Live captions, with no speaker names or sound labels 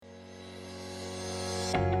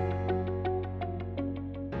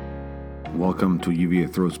Welcome to UVA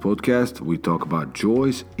Throws Podcast. We talk about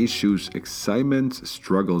joys, issues, excitements,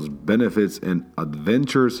 struggles, benefits, and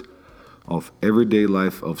adventures of everyday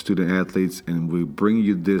life of student athletes, and we bring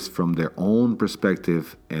you this from their own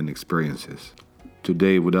perspective and experiences.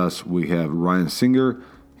 Today with us, we have Ryan Singer.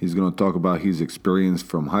 He's going to talk about his experience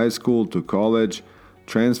from high school to college,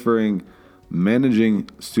 transferring, managing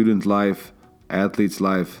student life, athlete's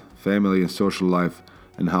life, family and social life,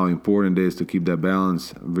 and how important it is to keep that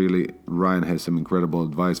balance. Really, Ryan has some incredible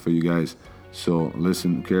advice for you guys. So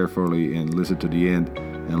listen carefully and listen to the end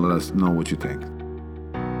and let us know what you think.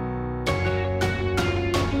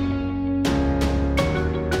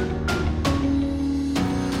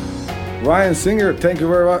 Ryan Singer, thank you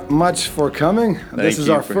very much for coming. This is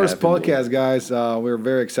our first podcast, guys. We're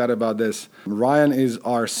very excited about this. Ryan is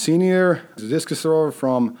our senior discus thrower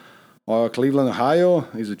from Cleveland, Ohio.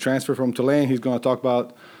 He's a transfer from Tulane. He's going to talk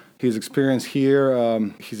about his experience here,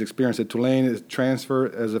 his experience at Tulane as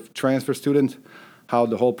a transfer student, how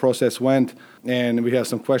the whole process went, and we have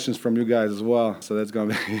some questions from you guys as well. So that's going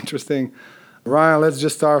to be interesting. Ryan, let's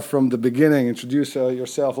just start from the beginning. Introduce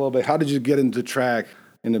yourself a little bit. How did you get into track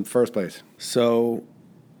in the first place? So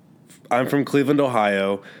I'm from Cleveland,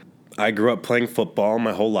 Ohio. I grew up playing football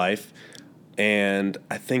my whole life, and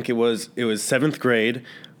I think it was seventh grade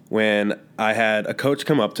when I had a coach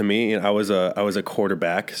come up to me. And I was a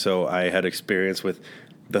quarterback, so I had experience with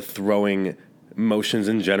the throwing motions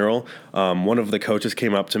in general. One of the coaches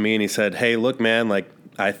came up to me and he said, "Hey, look, man,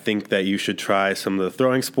 I think that you should try some of the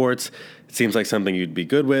throwing sports. It seems like something you'd be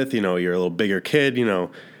good with. You're a little bigger kid.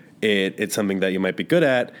 It's something that you might be good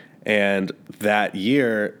at." And that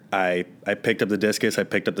year, I picked up the discus, I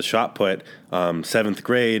picked up the shot put, seventh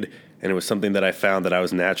grade, and it was something that I found that I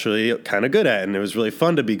was naturally kind of good at. And it was really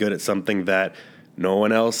fun to be good at something that no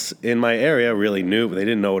one else in my area really knew. They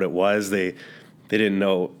didn't know what it was. They didn't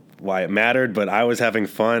know why it mattered, but I was having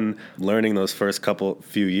fun learning those first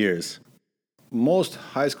few years. Most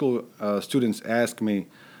high school students ask me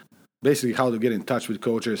basically how to get in touch with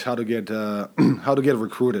coaches, how to get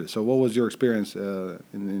recruited. So what was your experience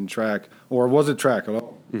in track, or was it track at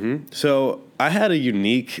all? Mm-hmm. So I had a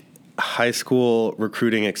unique high school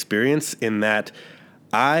recruiting experience in that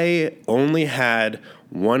I only had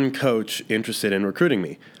one coach interested in recruiting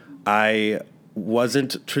me. I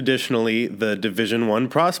wasn't traditionally the Division I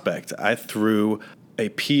prospect. I threw a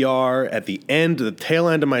PR at the tail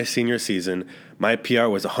end of my senior season. My PR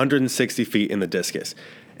was 160 feet in the discus.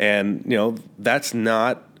 And, that's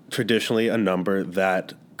not traditionally a number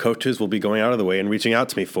that coaches will be going out of the way and reaching out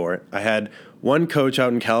to me for. I had one coach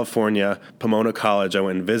out in California, Pomona College, I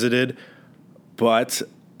went and visited, but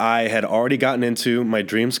I had already gotten into my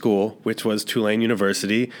dream school, which was Tulane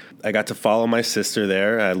University. I got to follow my sister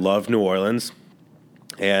there. I loved New Orleans.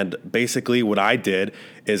 And basically what I did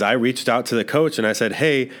is I reached out to the coach and I said,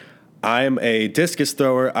 "Hey, I'm a discus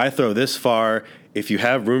thrower. I throw this far. If you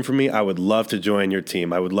have room for me, I would love to join your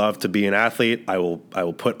team. I would love to be an athlete. I will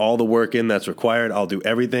put all the work in that's required. I'll do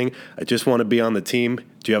everything. I just want to be on the team.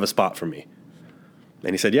 Do you have a spot for me?"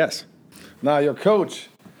 And he said yes. Now, your coach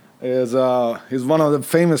is he's one of the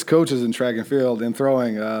famous coaches in track and field and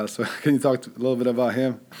throwing. So can you talk a little bit about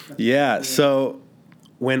him? Yeah, so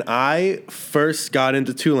when I first got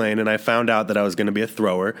into Tulane and I found out that I was going to be a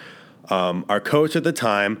thrower, our coach at the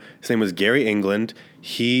time, his name was Gary England,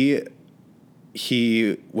 he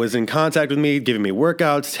was in contact with me, giving me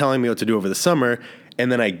workouts, telling me what to do over the summer.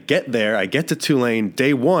 And then I get to Tulane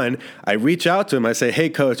day one. I reach out to him. I say, "Hey,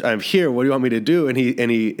 coach, I'm here. What do you want me to do?" And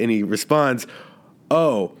he responds,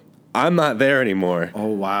 "Oh, I'm not there anymore." Oh,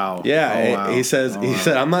 wow. Yeah. Oh, wow. He said,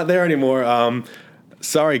 "I'm not there anymore.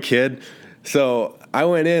 Sorry, kid." So I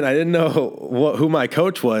went in. I didn't know who my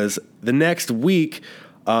coach was. The next week,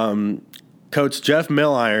 Coach Jeff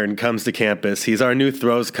Milliron comes to campus. He's our new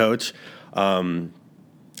throws coach.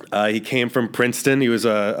 He came from Princeton. He was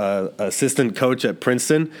a assistant coach at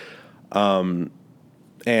Princeton. And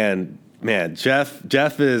man,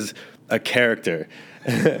 Jeff is a character.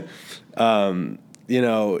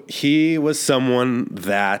 He was someone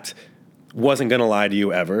that wasn't going to lie to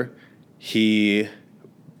you ever. He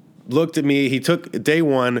looked at me. He took day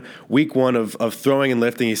one, week one of throwing and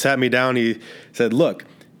lifting. He sat me down. He said, "Look,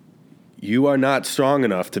 you are not strong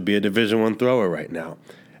enough to be a Division I thrower right now."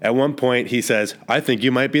 At one point, he says, "I think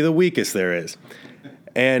you might be the weakest there is."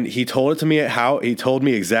 And he told it to me he told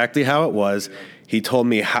me exactly how it was. He told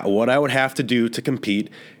me what I would have to do to compete.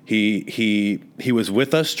 He was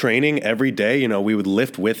with us training every day. We would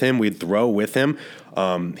lift with him. We'd throw with him.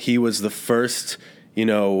 He was the first,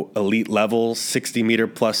 elite level 60-meter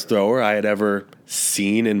plus thrower I had ever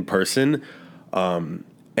seen in person. And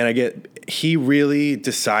And he really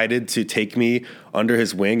decided to take me under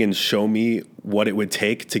his wing and show me what it would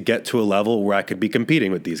take to get to a level where I could be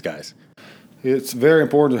competing with these guys. It's very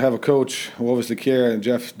important to have a coach who obviously cares, and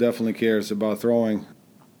Jeff definitely cares about throwing.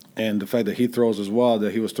 And the fact that he throws as well,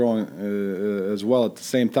 that he was throwing as well at the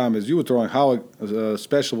same time as you were throwing, how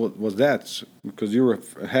special was that? Because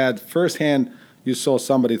had firsthand, you saw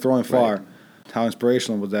somebody throwing far. Right. How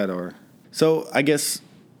inspirational was that? So I guess,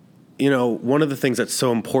 one of the things that's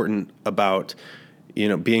so important about,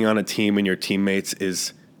 being on a team and your teammates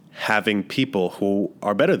is having people who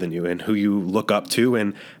are better than you and who you look up to,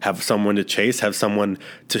 and have someone to chase, have someone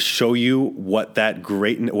to show you what that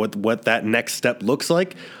what that next step looks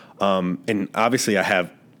like. And obviously I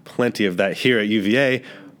have plenty of that here at UVA,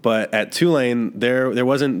 but at Tulane there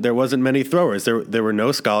wasn't many throwers. There were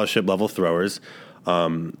no scholarship level throwers.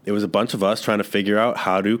 It was a bunch of us trying to figure out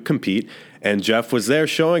how to compete, and Jeff was there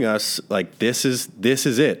showing us, like, this is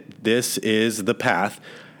it. This is the path.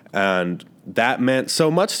 And that meant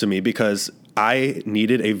so much to me because I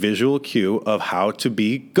needed a visual cue of how to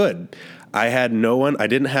be good. I had no one. I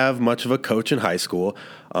didn't have much of a coach in high school.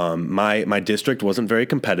 My district wasn't very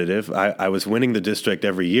competitive. I was winning the district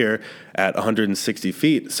every year at 160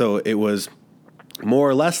 feet. So it was more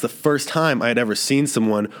or less the first time I had ever seen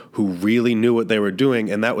someone who really knew what they were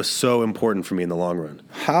doing, and that was so important for me in the long run.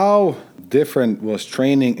 How different was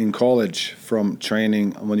training in college from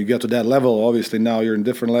training when you get to that level? Obviously now you're in a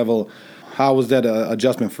different level. How was that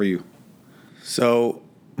adjustment for you? So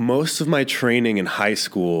most of my training in high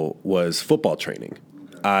school was football training.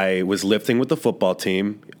 I was lifting with the football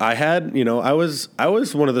team. I had, I was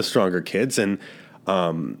one of the stronger kids, and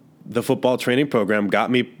the football training program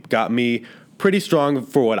got me pretty strong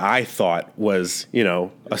for what I thought was,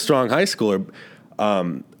 a strong high schooler.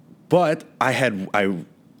 But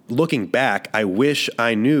looking back, I wish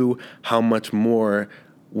I knew how much more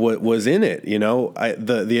what was in it.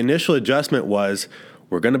 The initial adjustment was,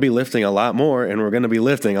 we're going to be lifting a lot more, and we're going to be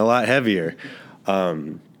lifting a lot heavier.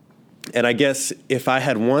 And I guess if I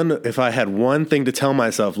had one thing to tell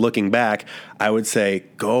myself looking back, I would say,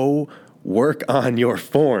 go work on your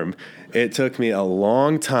form. It took me a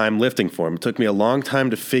long time lifting form. It took me a long time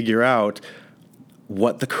to figure out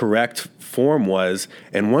what the correct form was.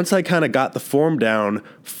 And once I kind of got the form down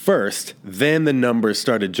first, then the numbers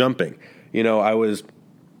started jumping. I was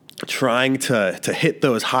trying to hit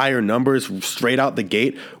those higher numbers straight out the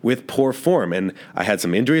gate with poor form. And I had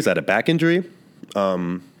some injuries. I had a back injury.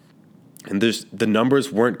 And the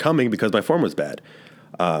numbers weren't coming because my form was bad.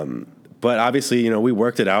 But obviously, we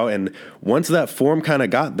worked it out. And once that form kind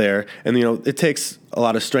of got there, and, it takes a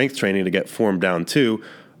lot of strength training to get form down too.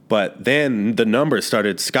 But then the numbers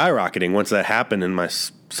started skyrocketing once that happened in my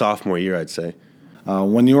sophomore year, I'd say.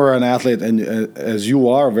 When you are an athlete, and as you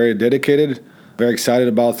are, very dedicated, very excited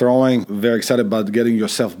about throwing, very excited about getting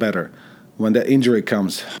yourself better. When that injury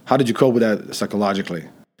comes, how did you cope with that psychologically?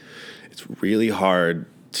 It's really hard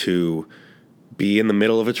to be in the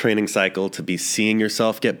middle of a training cycle, to be seeing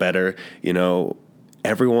yourself get better.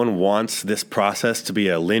 Everyone wants this process to be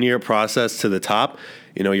a linear process to the top.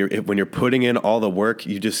 When you're putting in all the work,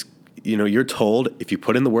 you just, you're told if you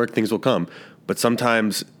put in the work, things will come. But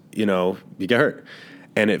sometimes, you get hurt.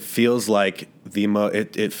 And it feels like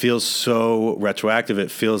it feels so retroactive. It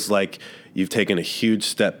feels like you've taken a huge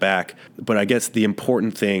step back. But I guess the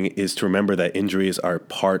important thing is to remember that injuries are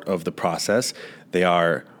part of the process. They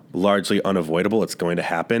are largely unavoidable. It's going to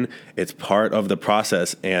happen. It's part of the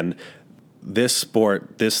process. And this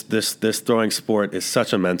sport, this throwing sport, is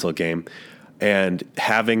such a mental game. And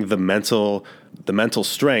having the mental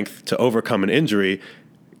strength to overcome an injury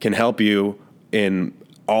can help you in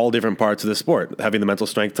all different parts of the sport, having the mental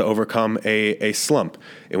strength to overcome a slump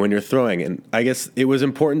and when you're throwing. And I guess it was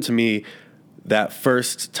important to me that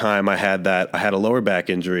first time I had a lower back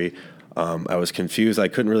injury. I was confused. I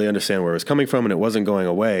couldn't really understand where it was coming from, and it wasn't going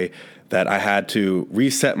away, that I had to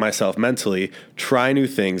reset myself mentally, try new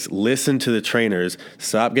things, listen to the trainers,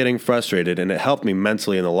 stop getting frustrated. And it helped me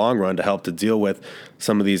mentally in the long run to help to deal with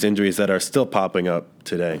some of these injuries that are still popping up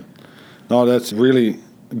today. No, that's really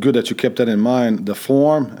good that you kept that in mind, the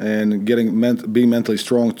form and being mentally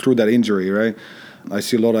strong through that injury, right? I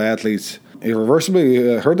see a lot of athletes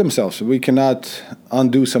irreversibly hurt themselves. We cannot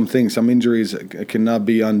undo some things. Some injuries cannot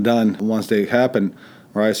be undone once they happen,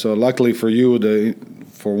 right? So luckily for you,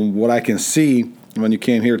 from what I can see, when you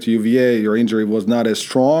came here to UVA, your injury was not as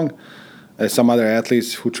strong as some other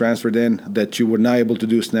athletes who transferred in, that you were not able to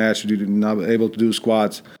do snatch, you were not able to do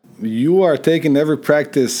squats. You are taking every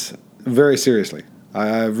practice very seriously.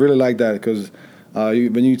 I really like that, because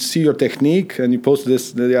when you see your technique, and you posted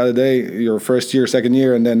this the other day, your first year, second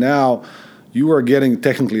year, and then now you are getting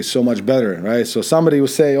technically so much better, right? So somebody would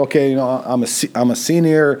say, okay, I'm a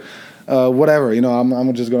senior, whatever,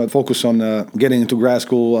 I'm just going to focus on getting into grad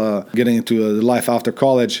school, getting into the life after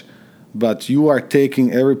college. But you are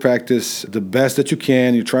taking every practice the best that you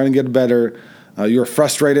can. You're trying to get better. You're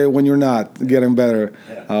frustrated when you're not getting better,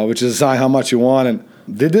 which is a sign how much you want. And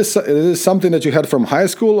is this something that you had from high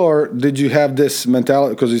school, or did you have this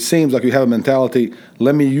mentality? Because it seems like you have a mentality,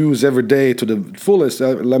 let me use every day to the fullest,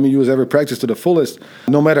 let me use every practice to the fullest.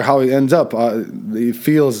 No matter how it ends up, it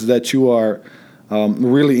feels that you are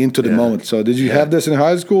really into the moment. So did you have this in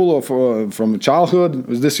high school or from childhood?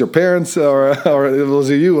 Was this your parents or was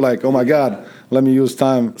it you, like, oh my God, let me use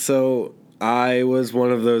time? So I was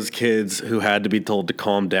one of those kids who had to be told to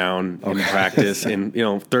calm down in practice, in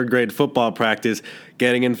third grade football practice,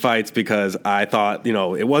 getting in fights because I thought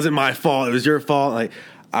it wasn't my fault, it was your fault. Like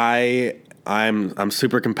I'm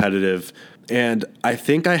super competitive, and I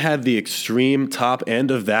think I had the extreme top end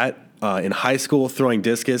of that in high school throwing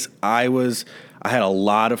discus. I had a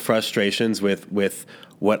lot of frustrations with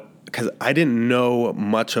what. Because I didn't know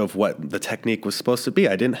much of what the technique was supposed to be.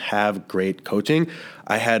 I didn't have great coaching.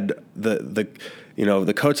 I had the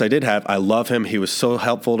coach I did have. I love him. He was so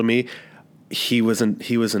helpful to me. He wasn't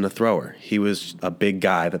a thrower. He was a big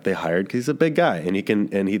guy that they hired because he's a big guy and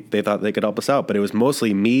they thought they could help us out. But it was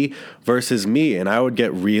mostly me versus me, and I would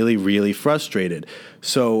get really, really frustrated.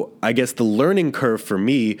 So I guess the learning curve for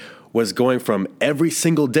me was going from every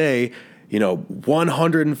single day,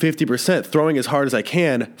 150% throwing as hard as I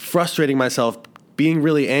can, frustrating myself, being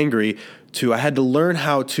really angry, to I had to learn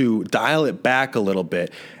how to dial it back a little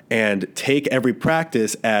bit and take every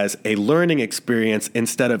practice as a learning experience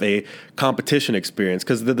instead of a competition experience,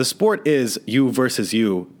 because the sport is you versus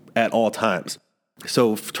you at all times.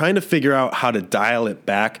 So trying to figure out how to dial it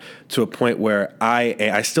back to a point where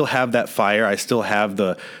I still have that fire, I still have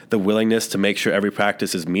the willingness to make sure every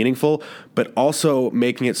practice is meaningful, but also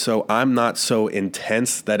making it so I'm not so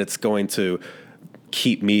intense that it's going to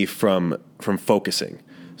keep me from focusing.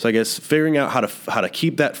 So I guess figuring out how to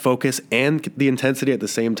keep that focus and the intensity at the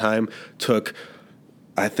same time took,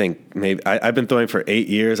 I think maybe I've been throwing for 8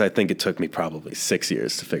 years. I think it took me probably 6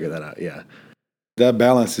 years to figure that out. Yeah. That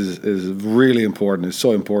balance is really important. It's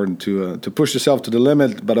so important to push yourself to the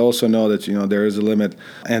limit, but also know that there is a limit,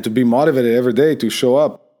 and to be motivated every day to show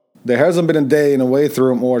up. There hasn't been a day in a weight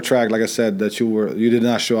room or track, like I said, that you did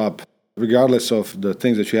not show up, regardless of the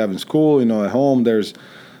things that you have in school. At home, there's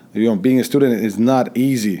being a student is not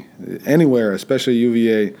easy anywhere, especially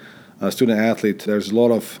UVA student athlete. There's a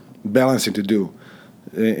lot of balancing to do,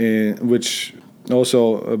 which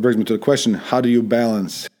also brings me to the question: how do you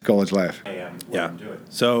balance college life? Yeah.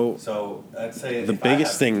 So I'd say the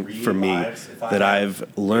biggest thing for me that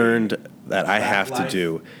I've learned that I have to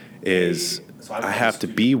do is I have to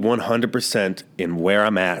be 100% in where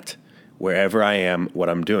I'm at, wherever I am, what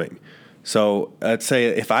I'm doing. So I'd say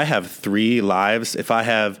if I have 3 lives, if I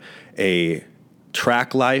have a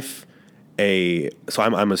track life,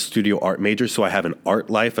 I'm a studio art major, so I have an art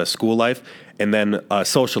life, a school life, and then a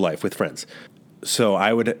social life with friends. So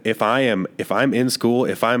I would, if I'm in school,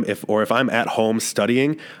 if I'm at home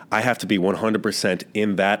studying, I have to be 100%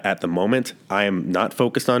 in that at the moment. I am not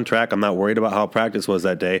focused on track. I'm not worried about how practice was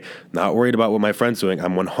that day. Not worried about what my friend's doing.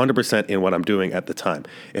 I'm 100% in what I'm doing at the time.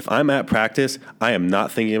 If I'm at practice, I am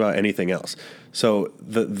not thinking about anything else. So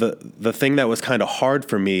the thing that was kind of hard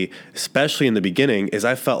for me, especially in the beginning, is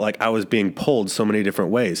I felt like I was being pulled so many different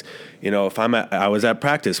ways. If I was at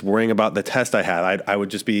practice worrying about the test I had, I would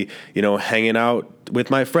just be, hanging out with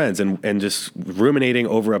my friends and just ruminating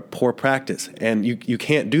over a poor practice. And you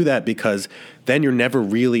can't do that, because then you're never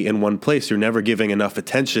really in one place. You're never giving enough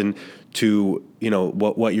attention to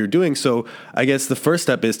what you're doing. So I guess the first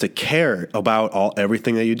step is to care about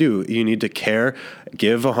everything that you do. You need to care,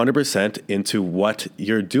 give 100% into what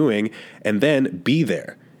you're doing, and then be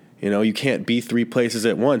there. You can't be 3 places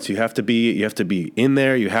at once. You have to be in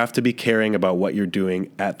there. You have to be caring about what you're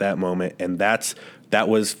doing at that moment. And that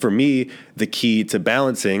was for me the key to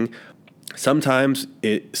balancing. Sometimes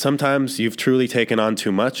you've truly taken on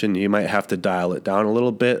too much, and you might have to dial it down a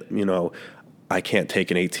little bit. I can't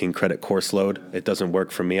take an 18 credit course load. It doesn't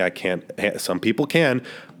work for me. I can't. Some people can,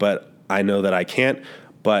 but I know that I can't.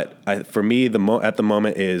 But for me, at the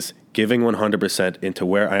moment is giving 100% into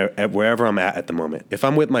wherever I'm at the moment. If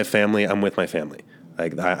I'm with my family, I'm with my family.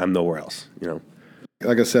 Like I'm nowhere else.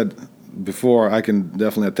 Like I said before, I can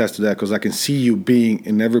definitely attest to that, because I can see you being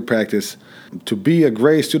in every practice. To be a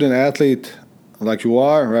great student athlete like you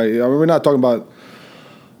are, right? We're not talking about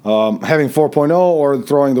having 4.0 or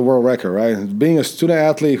throwing the world record, right? Being a student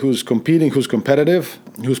athlete who's competing, who's competitive,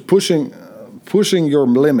 who's pushing pushing your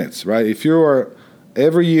limits, right? If you are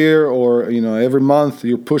every year or every month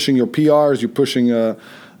you're pushing your PRs, you're pushing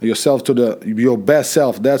yourself to your best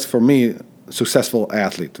self. That's for me successful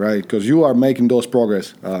athlete, right? Because you are making those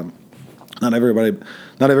progress. Not everybody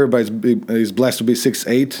is blessed to be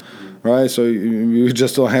 6'8", right? So you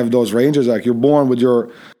just don't have those ranges. Like you're born with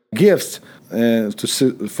your gifts. And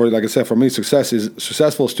like I said, for me,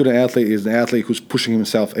 successful student athlete is the athlete who's pushing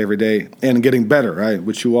himself every day and getting better, right?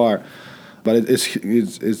 Which you are. But it's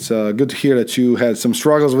good to hear that you had some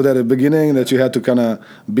struggles with that at the beginning, that you had to kind of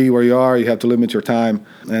be where you are. You have to limit your time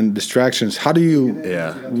and distractions. How do you?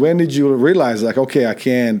 Yeah. When did you realize, like, okay, I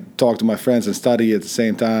can't talk to my friends and study at the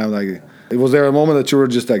same time? Like, was there a moment that you were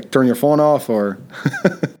just like turn your phone off, or?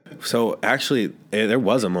 So actually, there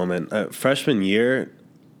was a moment. Freshman year,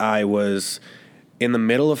 I was in the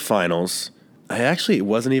middle of finals. It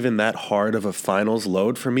wasn't even that hard of a finals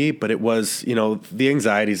load for me, but it was, the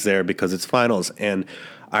anxiety's there because it's finals. And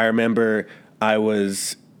I remember I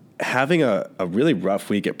was having a really rough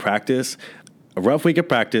week at practice. I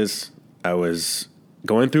was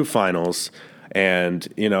going through finals, and,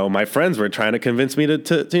 my friends were trying to convince me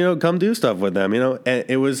to come do stuff with them, and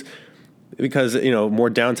it was because, more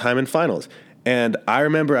downtime in finals. And I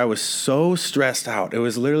remember I was so stressed out. It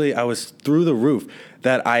was literally, I was through the roof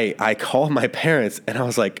that I called my parents and I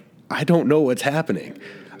was like, I don't know what's happening.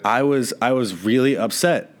 I was really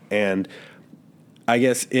upset. And I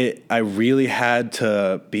guess I really had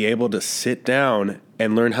to be able to sit down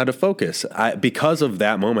and learn how to focus. Because of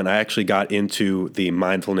that moment, I actually got into the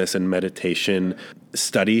mindfulness and meditation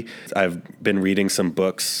study. I've been reading some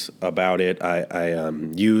books about it. I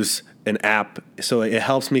use an app, so it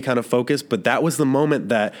helps me kind of focus. But that was the moment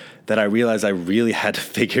that I realized I really had to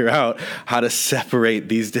figure out how to separate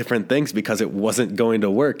these different things because it wasn't going to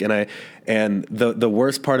work. And the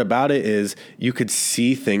worst part about it is you could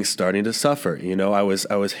see things starting to suffer. I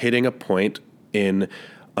was hitting a point in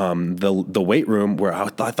the weight room where I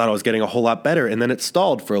thought I was getting a whole lot better, and then it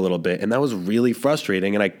stalled for a little bit, and that was really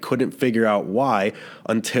frustrating, and I couldn't figure out why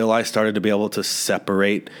until I started to be able to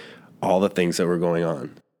separate all the things that were going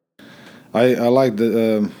on. I like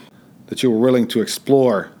that you were willing to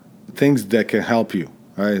explore things that can help you,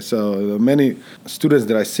 right? So many students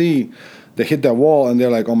that I see, they hit that wall and they're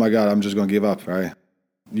like, oh my God, I'm just going to give up, right?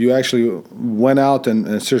 You actually went out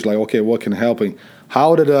and searched like, okay, what can help me?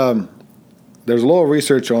 How did, there's a lot of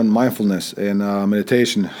research on mindfulness and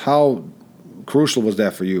meditation. How crucial was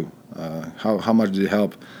that for you? How much did it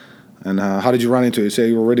help? And how did you run into it? You say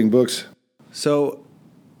you were reading books. So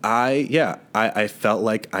I felt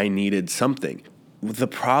like I needed something. The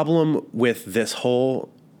problem with this whole,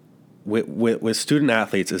 with student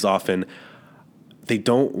athletes is often they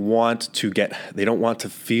don't want to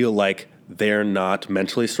feel like they're not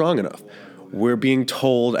mentally strong enough. We're being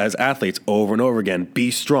told as athletes over and over again, be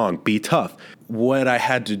strong, be tough. What I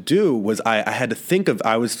had to do was I had to think of,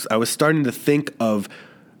 I was starting to think of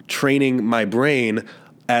training my brain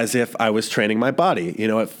as if I was training my body.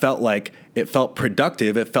 It felt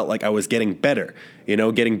productive. It felt like I was getting better,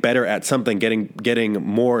 getting better at something, getting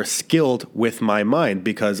more skilled with my mind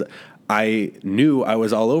because I knew I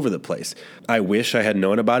was all over the place. I wish I had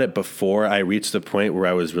known about it before I reached the point where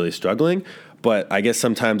I was really struggling, but I guess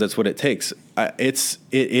sometimes that's what it takes. It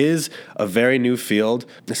is a very new field,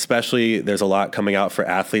 especially there's a lot coming out for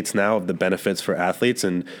athletes now of the benefits for athletes.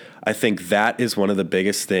 And I think that is one of the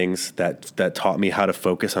biggest things that taught me how to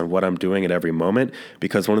focus on what I'm doing at every moment,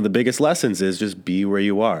 because one of the biggest lessons is just be where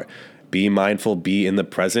you are. Be mindful, be in the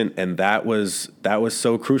present. And that was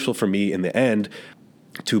so crucial for me in the end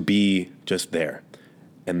to be just there.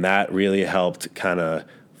 And that really helped kind of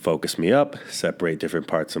focus me up, separate different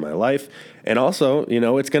parts of my life. And also,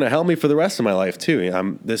 it's going to help me for the rest of my life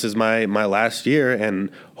too. This is my last year,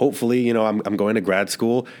 and hopefully, I'm going to grad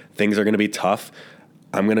school. Things are going to be tough.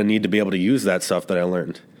 I'm going to need to be able to use that stuff that I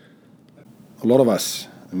learned. A lot of us,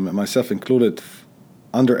 myself included,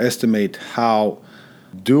 underestimate how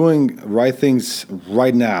doing right things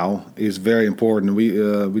right now is very important.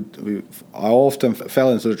 I often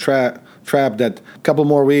fell into the trap that a couple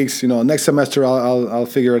more weeks, next semester I'll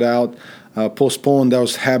figure it out. Postpone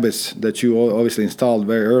those habits that you obviously installed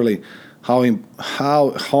very early.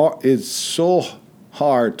 How hard it's so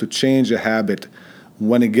hard to change a habit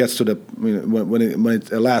when it gets to when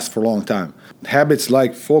it lasts for a long time. Habits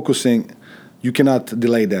like focusing, you cannot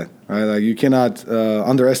delay that, right? Like you cannot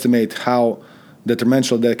underestimate how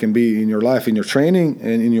detrimental that can be in your life, in your training,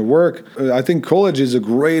 and in your work. I think college is a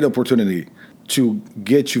great opportunity to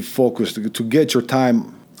get you focused, to get your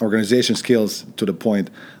time organization skills to the point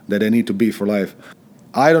that they need to be for life.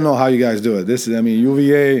 I don't know how you guys do it.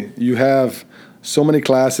 UVA, you have so many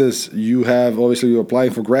classes. You have, obviously, you're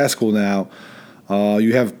applying for grad school now.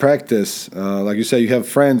 You have practice. Like you say, you have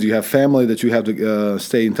friends, you have family that you have to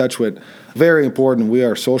stay in touch with. Very important. We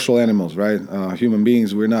are social animals, right? Human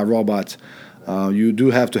beings. We're not robots. You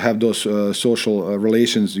do have to have those social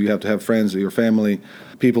relations. You have to have friends, your family,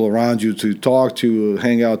 people around you to talk to,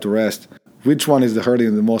 hang out, to rest. Which one is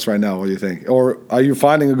hurting the most right now, what do you think? Or are you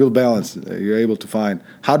finding a good balance you're able to find?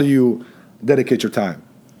 How do you dedicate your time,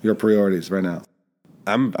 your priorities right now?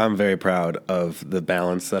 I'm very proud of the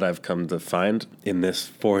balance that I've come to find in this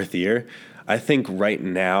fourth year. I think right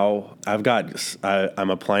now I'm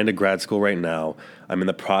applying to grad school right now. I'm in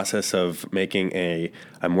the process of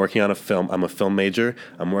I'm working on a film. I'm a film major.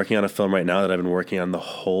 I'm working on a film right now that I've been working on the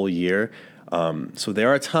whole year. So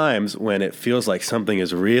there are times when it feels like something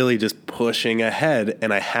is really just pushing ahead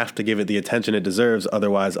and I have to give it the attention it deserves.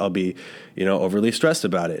 Otherwise I'll be, overly stressed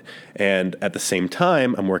about it. And at the same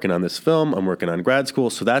time, I'm working on this film, I'm working on grad school.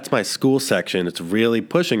 So that's my school section. It's really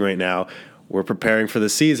pushing right now. We're preparing for the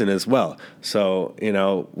season as well. So,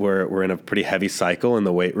 we're in a pretty heavy cycle in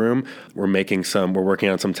the weight room. We're working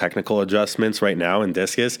on some technical adjustments right now in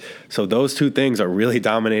discus. So those two things are really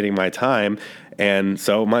dominating my time. And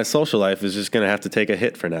so my social life is just going to have to take a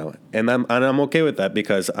hit for now. And I'm okay with that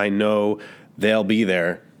because I know they'll be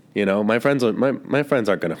there. My friends aren't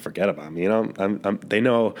going to forget about me. They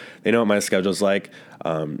know what my schedule's like.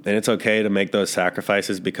 And it's okay to make those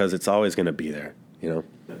sacrifices because it's always going to be there,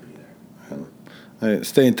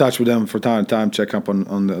 Stay in touch with them from time to time. Check up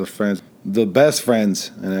on the friends, the best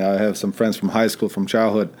friends. And I have some friends from high school, from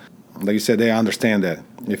childhood. Like you said, they understand that.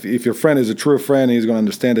 If your friend is a true friend, he's going to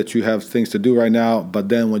understand that you have things to do right now. But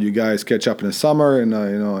then when you guys catch up in the summer, in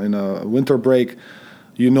a winter break,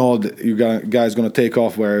 that you guys going to take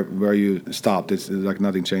off where you stopped. It's like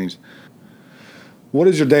nothing changed. What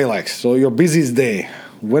is your day like? So your busiest day.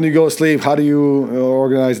 When you go to sleep, how do you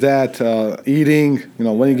organize that? Eating,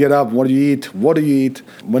 when you get up, what do you eat? What do you eat?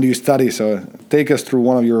 When do you study? So take us through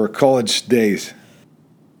one of your college days.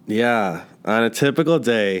 Yeah, on a typical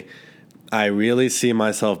day, I really see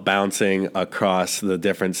myself bouncing across the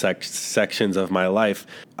different sections of my life.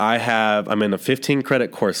 I'm in a 15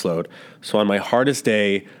 credit course load. So on my hardest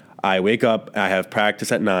day, I wake up, I have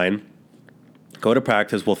practice at 9, go to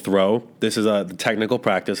practice, we'll throw. This is a technical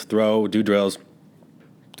practice, throw, do drills.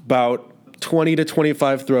 About 20 to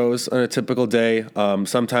 25 throws on a typical day.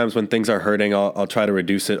 Sometimes when things are hurting, I'll try to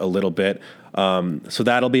reduce it a little bit. So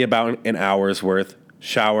that'll be about an hour's worth.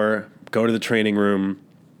 Shower, go to the training room,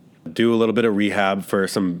 do a little bit of rehab for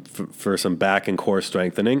some back and core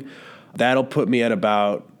strengthening. That'll put me at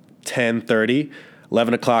about 10:30.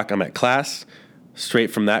 11 o'clock, I'm at class. Straight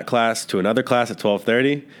from that class to another class at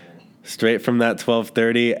 12:30. Straight from that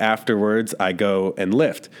 12:30 afterwards, I go and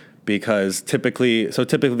lift. Because typically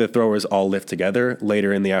the throwers all lift together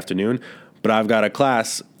later in the afternoon, but I've got a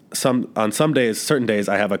class on some days, certain days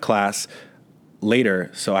I have a class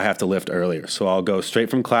later, so I have to lift earlier. So I'll go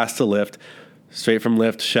straight from class to lift, straight from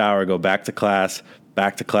lift, shower, go back to class.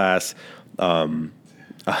 I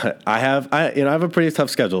have a pretty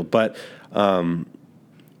tough schedule, but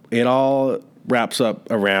it all wraps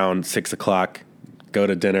up around 6 o'clock. Go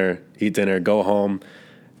to dinner, eat dinner, go home,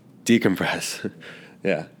 decompress.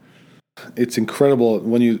 Yeah. It's incredible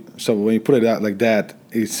when you put it out like that,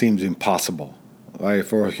 it seems impossible. Right?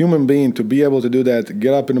 For a human being to be able to do that,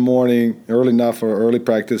 get up in the morning early enough for early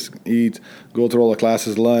practice, eat, go through all the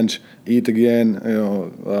classes, lunch, eat again,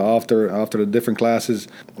 after the different classes,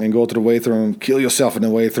 and go to the weight room, kill yourself in the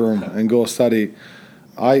weight room, and go study.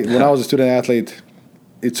 When I was a student athlete,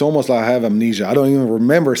 it's almost like I have amnesia. I don't even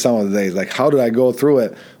remember some of the days. Like, how did I go through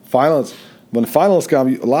it? When finals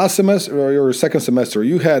come, last semester or your second semester,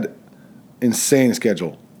 you had insane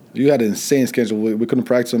schedule. You had an insane schedule. We couldn't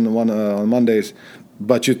practice on Mondays,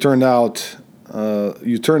 but you turned out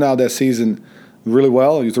that season really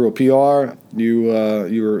well. You threw a PR.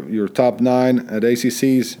 You were top 9 at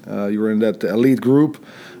ACCs. You were in that elite group.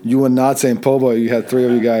 You and Natse and Pobo. You had 3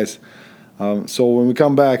 of you guys. So when we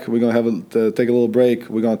come back, we're gonna take a little break.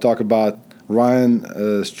 We're gonna talk about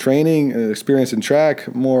Ryan's training experience in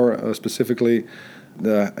track, more specifically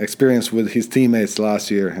the experience with his teammates last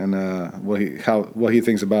year, and what he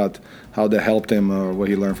thinks about how that helped him or what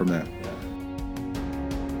he learned from that.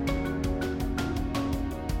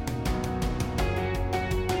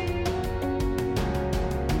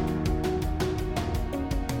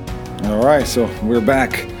 All right, so we're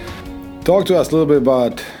back. Talk to us a little bit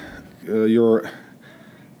about your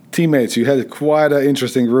teammates. You had quite an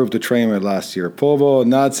interesting group to train with last year. Povo,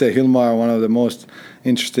 Natse, Hilmar, one of the most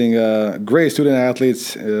interesting, great student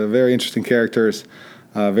athletes, very interesting characters,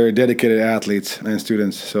 very dedicated athletes and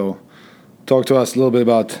students. So Talk to us a little bit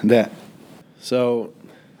about that. So,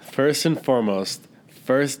 first and foremost,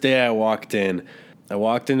 first day I walked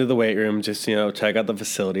into the weight room just, check out the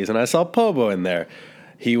facilities, and I saw Pobo in there.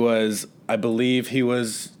 I believe he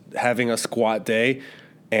was having a squat day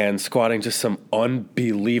and squatting just some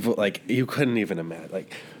unbelievable, like, you couldn't even imagine,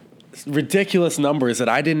 like, ridiculous numbers that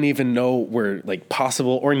I didn't even know were, like,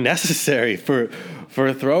 possible or necessary for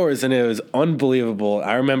throwers, and it was unbelievable.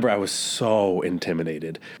 I remember I was so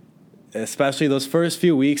intimidated, especially those first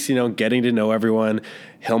few weeks, getting to know everyone.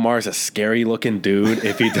 Hilmar's a scary looking dude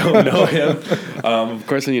if you don't know him. Of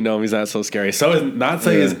course, when you know him, he's not so scary. So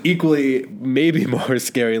Natsei is equally, maybe more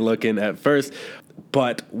scary looking at first.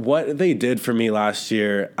 But what they did for me last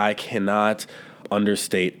year, I cannot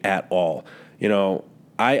understate at all.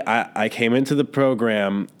 I came into the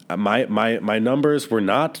program, my numbers were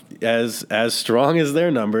not as strong as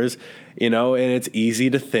their numbers, and it's easy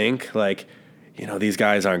to think like, these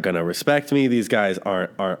guys aren't going to respect me. These guys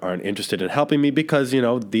aren't interested in helping me because,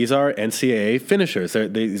 these are NCAA finishers.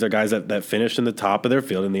 These are guys that finished in the top of their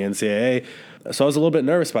field in the NCAA. So I was a little bit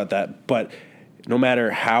nervous about that. But no matter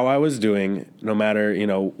how I was doing, no matter,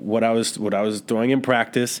 what I was doing in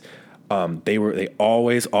practice, they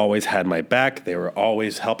always had my back. They were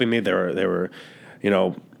always helping me. They were,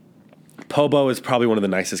 Pobo is probably one of the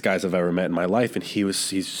nicest guys I've ever met in my life, and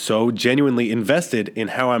he's so genuinely invested in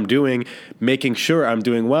how I'm doing, making sure I'm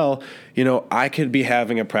doing well. I could be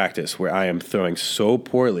having a practice where I am throwing so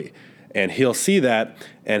poorly, and he'll see that,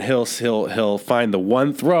 and he'll find the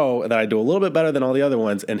one throw that I do a little bit better than all the other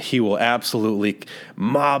ones, and he will absolutely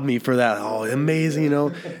mob me for that. Oh, amazing,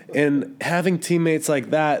 And having teammates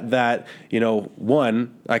like that,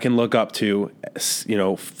 one, I can look up to,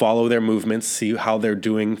 follow their movements, see how they're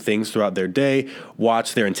doing things throughout their day,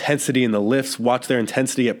 watch their intensity in the lifts, watch their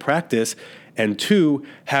intensity at practice, and two,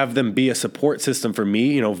 have them be a support system for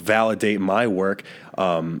me, validate my work,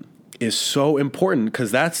 is so important because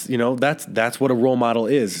that's what a role model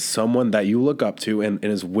is, someone that you look up to and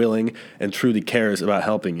is willing and truly cares about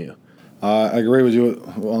helping you. I agree with you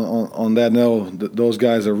on that note. Those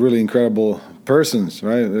guys are really incredible persons,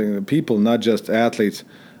 right? People, not just athletes.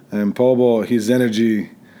 And Pobo, his energy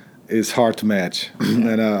is hard to match.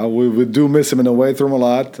 And we do miss him in the weight room a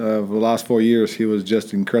lot. For the last 4 years, he was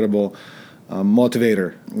just incredible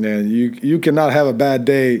motivator. And you cannot have a bad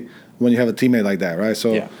day when you have a teammate like that, right?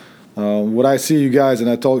 So. Yeah. What I see you guys, and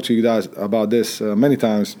I talked to you guys about this many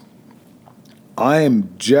times, I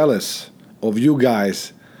am jealous of you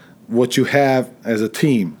guys, what you have as a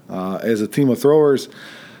team of throwers,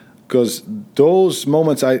 because those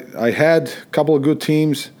moments I had a couple of good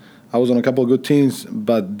teams, I was on a couple of good teams,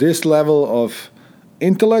 but this level of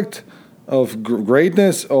intellect, of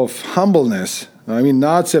greatness, of humbleness, I mean,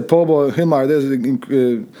 Natsei, Pobo, Hilmar,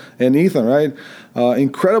 and Ethan, right?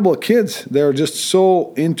 Incredible kids. They're just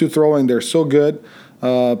so into throwing. They're so good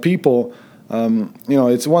people.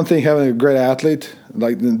 It's one thing having a great athlete.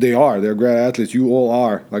 Like they're great athletes. You all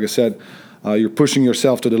are. Like I said, you're pushing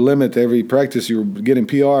yourself to the limit every practice. You're getting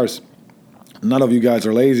PRs. None of you guys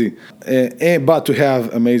are lazy. But to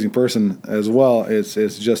have amazing person as well,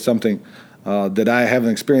 it's just something that I haven't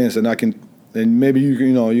experienced, and I can. And maybe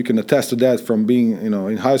you can attest to that from being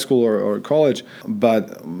in high school or college.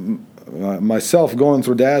 But myself going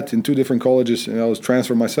through that in 2 different colleges, I was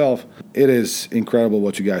transferred myself. It is incredible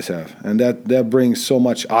what you guys have, and that brings so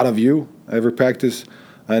much out of you every practice,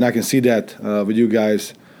 and I can see that with you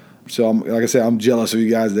guys. So like I said, I'm jealous of you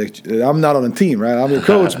guys. I'm not on a team, right? I'm your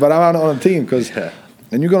coach, but I'm not on a team because. Yeah.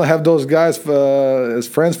 And you're going to have those guys as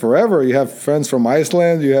friends forever. You have friends from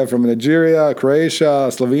Iceland, you have from Nigeria, Croatia,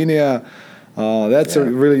 Slovenia. That's a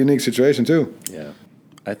really unique situation too. Yeah.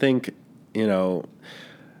 I think,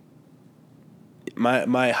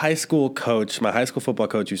 my high school football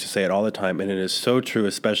coach used to say it all the time, and it is so true,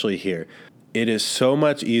 especially here. It is so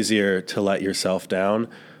much easier to let yourself down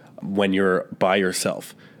when you're by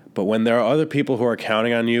yourself. But when there are other people who are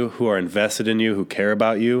counting on you, who are invested in you, who care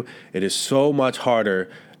about you, it is so much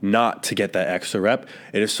harder not to get that extra rep.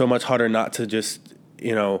 It is so much harder not to just,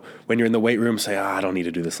 when you're in the weight room, say, I don't need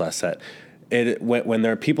to do this last set. When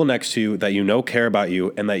there are people next to you that care about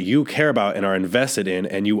you and that you care about and are invested in,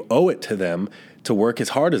 and you owe it to them to work as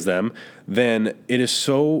hard as them, then it is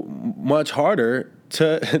so much harder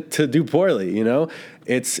to do poorly.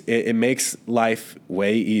 It makes life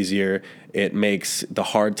way easier. It makes the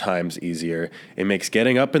hard times easier. It makes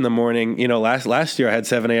getting up in the morning. Last year I had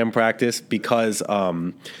 7 a.m. practice because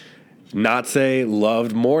Natsei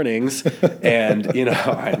loved mornings, and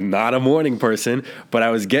I'm not a morning person, but I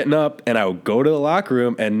was getting up and I would go to the locker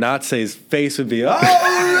room and Natsei's face would be, "Oh,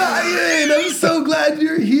 Ryan, I'm so glad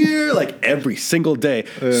you're here." like every single day,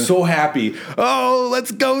 so happy. Oh,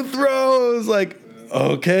 let's go throws. Like,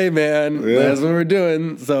 okay, man, that's what we're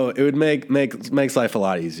doing. So it would makes life a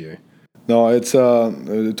lot easier. No, it's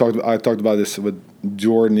I talked about this with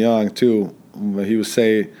Jordan Young too. He would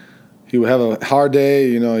say he would have a hard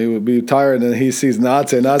day, he would be tired, and then he sees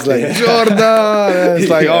Natse, and Natse's like, Jordan! And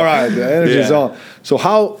it's like, all right, the energy's on. So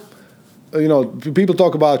how, people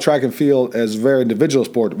talk about track and field as a very individual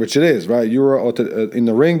sport, which it is, right? You're in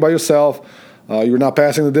the ring by yourself. You're not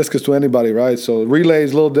passing the discus to anybody, right? So relay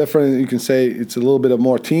is a little different. You can say it's a little bit of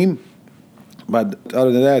more team. But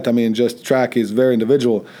other than that, just track is very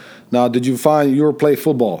individual. Now, did you find you play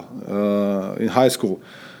football in high school?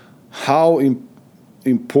 How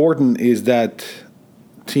important is that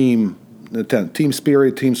team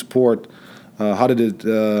spirit, team support? How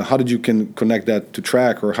did you connect that to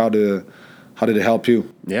track, or how did it help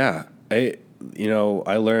you? Yeah, I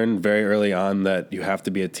learned very early on that you have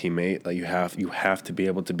to be a teammate. Like you have to be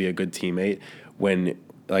able to be a good teammate. When,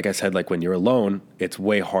 like I said, like when you're alone, it's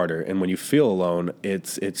way harder, and when you feel alone,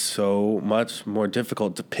 it's so much more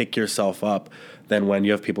difficult to pick yourself up than when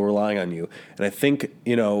you have people relying on you. And I think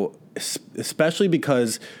especially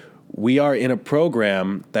because we are in a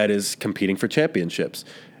program that is competing for championships.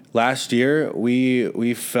 Last year,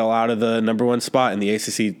 we fell out of the number one spot in the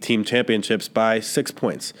ACC team championships by 6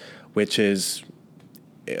 points, which is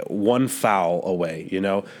one foul away,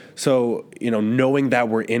 So, knowing that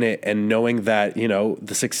we're in it and knowing that,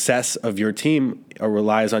 the success of your team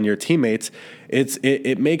relies on your teammates,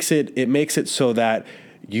 it makes it so that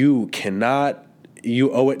you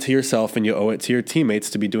owe it to yourself and you owe it to your teammates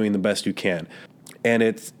to be doing the best you can.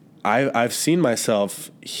 And I've seen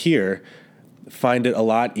myself here find it a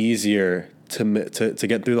lot easier to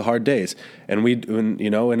get through the hard days. And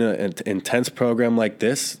in an intense program like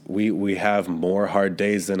this, we have more hard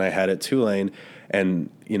days than I had at Tulane.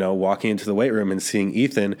 And, walking into the weight room and seeing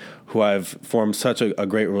Ethan, who I've formed such a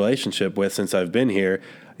great relationship with since I've been here,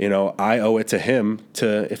 I owe it to him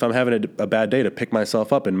if I'm having a bad day, to pick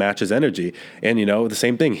myself up and match his energy. And, the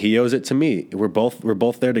same thing, he owes it to me. We're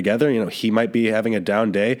both there together. He might be having a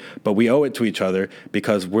down day, but we owe it to each other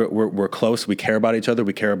because we're close. We care about each other.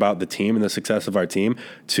 We care about the team and the success of our team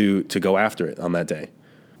to go after it on that day.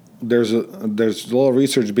 There's a lot of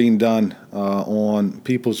research being done on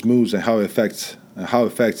people's moods and how it affects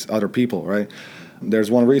other people, right? There's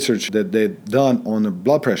one research that they've done on the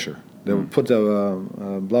blood pressure. They would put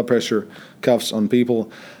the blood pressure cuffs on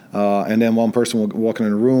people, and then one person will walk in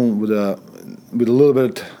a room with a little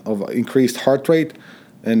bit of increased heart rate,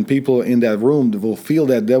 and people in that room will feel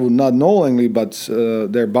that they will not knowingly, but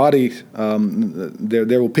their body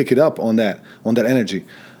they will pick it up on that energy.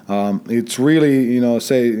 It's really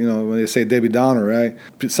when they say Debbie Downer, right?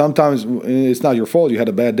 Sometimes it's not your fault. You had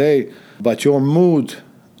a bad day, but your mood,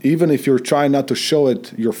 even if you're trying not to show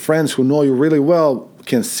it, your friends who know you really well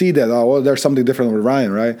can see that, there's something different with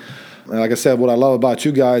Ryan, right? And like I said, what I love about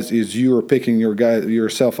you guys is you're picking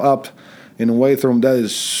yourself up in a weight room. That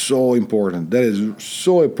is so important. That is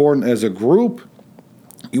so important as a group.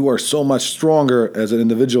 You are so much stronger as an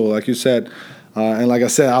individual, like you said. And like I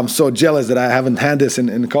said, I'm so jealous that I haven't had this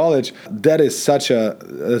in college. That is such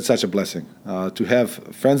a blessing to have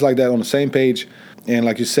friends like that on the same page. And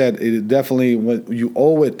like you said, it definitely, you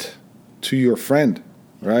owe it to your friend.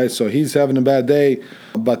 Right, so he's having a bad day,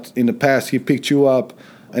 but in the past he picked you up,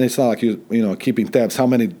 and it's not like you keeping tabs. How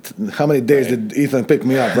many days did Ethan pick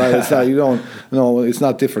me up? Right, it's not it's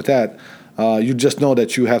not different that. You just know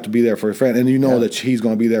that you have to be there for your friend, and you know that he's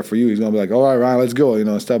going to be there for you. He's going to be like, all right, Ryan, let's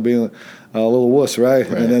go. Stop being a little wuss, right?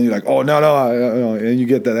 And then you're like, oh no, and you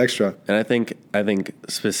get that extra. And I think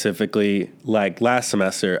specifically, like last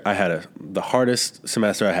semester, I had the hardest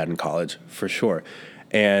semester I had in college for sure.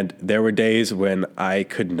 And there were days when I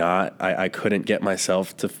couldn't get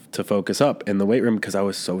myself to focus up in the weight room because I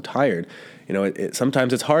was so tired.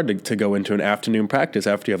 Sometimes it's hard to go into an afternoon practice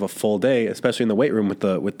after you have a full day, especially in the weight room with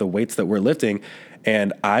the weights that we're lifting.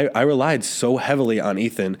 And I relied so heavily on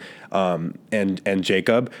Ethan and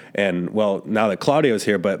Jacob, and well, now that Claudio's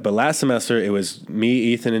here, but last semester it was me,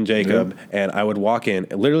 Ethan, and Jacob, and I would walk in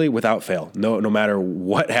literally without fail. No matter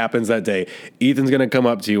what happens that day, Ethan's gonna come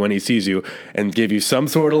up to you when he sees you and give you some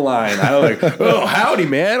sort of line. I was like, oh, howdy,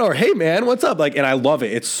 man, or hey, man, what's up? And I love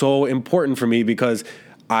it. It's so important for me because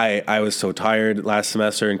I was so tired last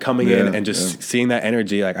semester, and coming in and just seeing that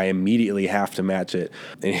energy, I immediately have to match it.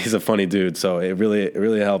 And he's a funny dude, so it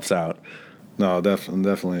really helps out. No,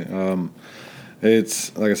 definitely.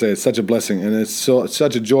 It's like I say, it's such a blessing, and it's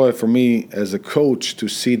such a joy for me as a coach to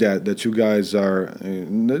see that you guys are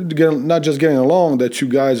not just getting along, that you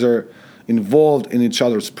guys are involved in each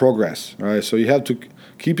other's progress, right? So you have to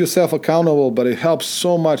keep yourself accountable, but it helps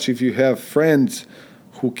so much if you have friends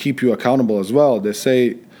who keep you accountable as well. They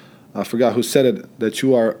say, I forgot who said it, that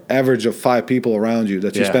you are average of 5 people around you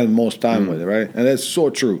that you spend most time with, right? And that's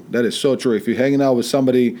so true. That is so true. If you're hanging out with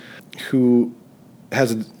somebody who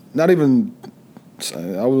has not even,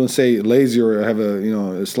 I wouldn't say lazy or have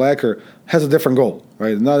a slacker, has a different goal,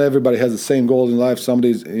 right? Not everybody has the same goals in life.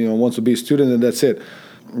 Somebody's wants to be a student and that's it.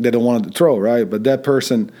 They don't want to throw, right? But that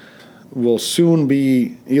person will soon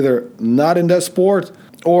be either not in that sport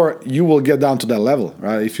or you will get down to that level,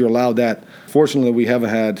 right? If you allow that. Fortunately, we haven't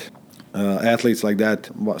had athletes like that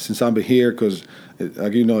since I've been here because,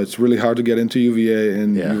 it's really hard to get into UVA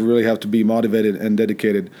and you really have to be motivated and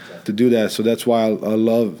dedicated to do that. So that's why I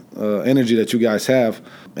love energy that you guys have.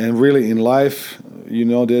 And really in life,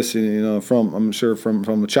 this, I'm sure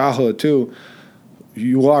from childhood too,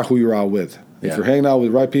 you are who you're out with. If you're hanging out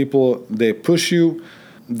with the right people, they push you.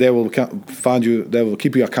 They will find you. They will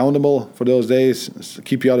keep you accountable for those days,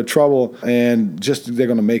 keep you out of trouble, and they're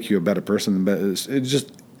going to make you a better person. It's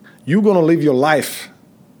just you're going to live your life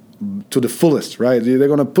to the fullest, right? They're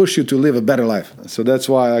going to push you to live a better life. So that's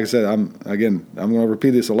why, like I said, I'm going to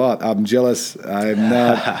repeat this a lot. I'm jealous. I'm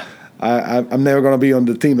not. I'm never going to be on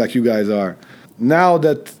the team like you guys are. Now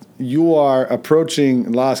that you are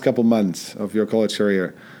approaching the last couple months of your college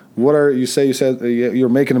career, you said you're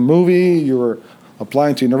making a movie. You're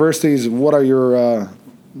applying to universities. What are your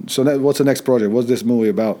what's the next project? What's this movie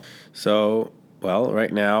about? So, well,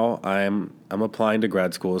 right now I'm applying to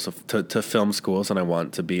grad schools, to film schools, and I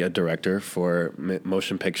want to be a director for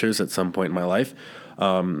motion pictures at some point in my life.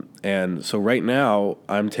 And so right now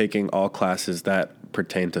I'm taking all classes that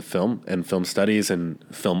pertain to film and film studies and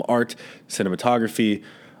film art, cinematography,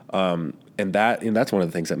 and that's one of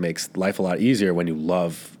the things that makes life a lot easier when you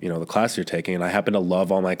love, the class you're taking. And I happen to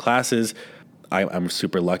love all my classes. I'm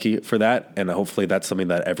super lucky for that, and hopefully that's something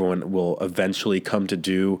that everyone will eventually come to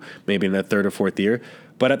do, maybe in their 3rd or 4th year.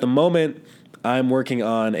 But at the moment, I'm working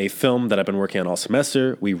on a film that I've been working on all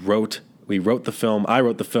semester. We wrote the film. I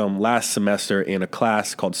wrote the film last semester in a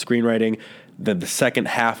class called screenwriting. Then the second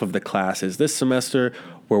half of the class is this semester.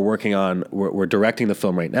 We're directing the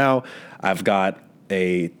film right now. I've got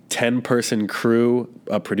a 10-person crew,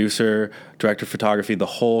 a producer, director of photography. The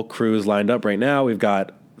whole crew is lined up right now. We've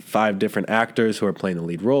got 5 different actors who are playing the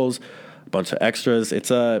lead roles, a bunch of extras.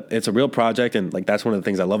 It's a real project, and that's one of the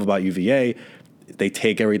things I love about UVA. They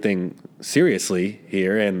take everything seriously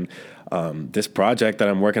here, and this project that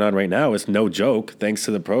I'm working on right now is no joke, thanks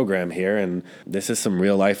to the program here. And this is some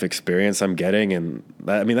real life experience I'm getting, and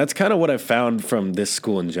that's kind of what I've found from this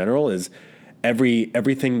school in general is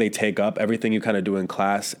everything they take up, everything you kind of do in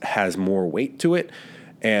class has more weight to it,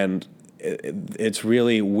 and it's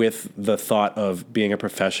really with the thought of being a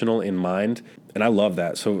professional in mind, and I love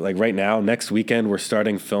that. So right now, next weekend, we're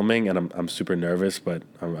starting filming, and I'm super nervous, but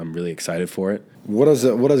I'm really excited for it. What does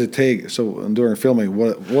it take? So during filming,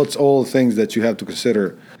 what's all the things that you have to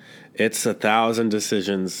consider? It's 1,000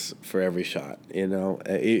 decisions for every shot.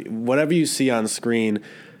 Whatever you see on screen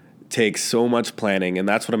takes so much planning, and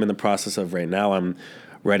that's what I'm in the process of right now. I'm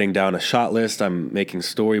writing down a shot list. I'm making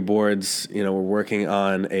storyboards. We're working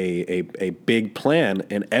on a big plan,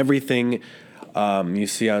 and everything you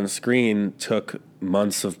see on screen took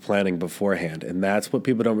months of planning beforehand. And that's what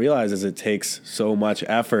people don't realize is it takes so much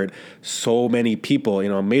effort. So many people,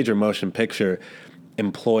 a major motion picture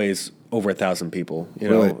employs over 1,000 people,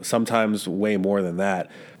 Really? Sometimes way more than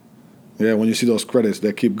that. Yeah, when you see those credits,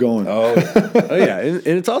 they keep going. Oh yeah. And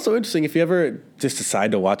it's also interesting if you ever just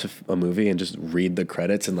decide to watch a movie and just read the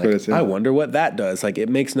credits and I wonder what that does. It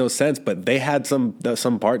makes no sense, but they had some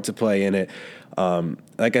part to play in it.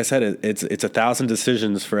 Like I said, it's 1,000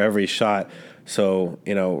 decisions for every shot. So,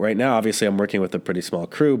 right now, obviously I'm working with a pretty small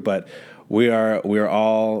crew, but we are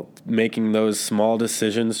all making those small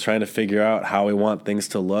decisions, trying to figure out how we want things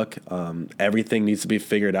to look. Everything needs to be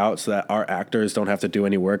figured out so that our actors don't have to do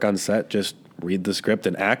any work on set, just read the script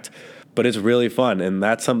and act. But it's really fun, and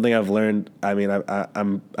that's something I've learned.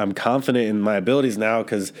 I'm confident in my abilities now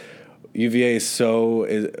because UVA is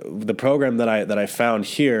the program that I found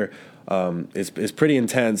here is pretty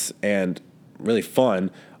intense and really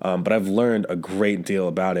fun. But I've learned a great deal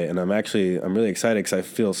about it, and I'm really excited because I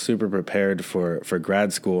feel super prepared for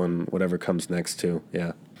grad school and whatever comes next too.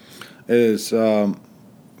 Yeah, it is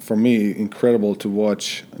for me incredible to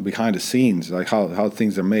watch behind the scenes, like how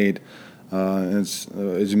things are made. And it's,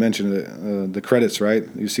 as you mentioned, the credits, right?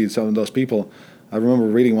 You see some of those people. I remember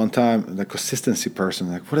reading one time the consistency person.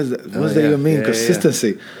 What is that? What does that even mean?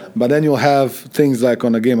 Consistency. Yeah. But then you'll have things like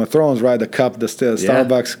on the Game of Thrones, right? The cup, the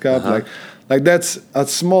Starbucks cup, like that's a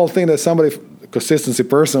small thing that somebody consistency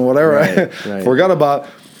person, whatever. Right. Forgot about.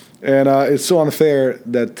 And it's so unfair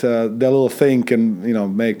that that little thing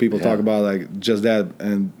can, make people talk about like just that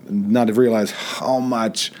and not realize how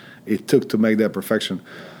much it took to make that perfection.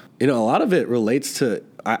 A lot of it relates to,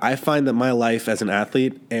 I find that my life as an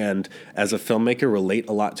athlete and as a filmmaker relate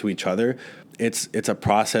a lot to each other. It's a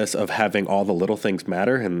process of having all the little things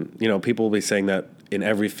matter. And, people will be saying that in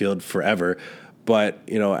every field forever. But,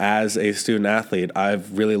 as a student athlete,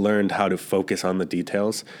 I've really learned how to focus on the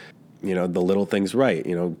details. The little things right,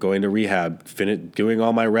 going to rehab, doing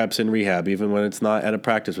all my reps in rehab, even when it's not at a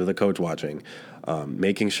practice with a coach watching,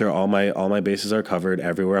 making sure all my bases are covered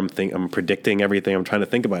everywhere. I'm predicting everything. I'm trying to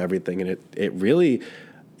think about everything. And it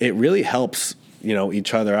really helps,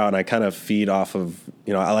 each other out. And I kind of feed off of,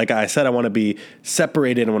 like I said, I want to be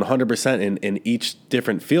separated 100% in each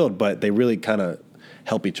different field, but they really kind of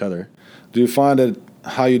help each other. Do you find that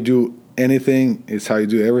how you do anything is how you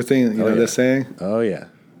do everything? You know that saying? Oh, yeah.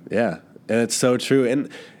 Yeah, and it's so true. And,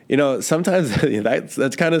 sometimes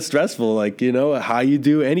that's kind of stressful. Like, how you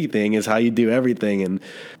do anything is how you do everything. And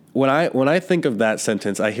when I think of that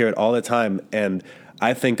sentence, I hear it all the time. And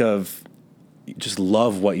I think of just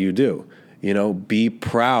love what you do, be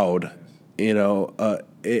proud.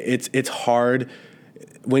 It's hard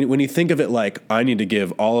when you think of it like I need to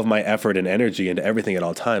give all of my effort and energy into everything at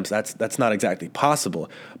all times. That's not exactly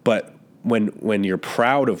possible. But when you're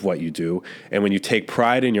proud of what you do and when you take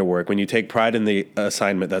pride in your work, when you take pride in the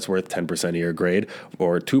assignment that's worth 10% of your grade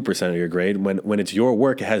or 2% of your grade, when it's your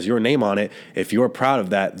work, it has your name on it. If you're proud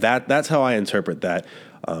of that's how I interpret that.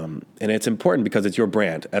 And it's important because it's your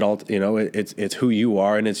brand at all. It's who you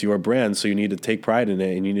are and it's your brand. So you need to take pride in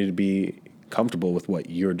it and you need to be comfortable with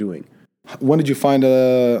what you're doing. When did you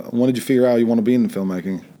figure out you want to be in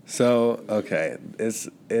filmmaking? So, okay. It's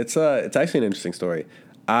actually an interesting story.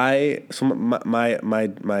 My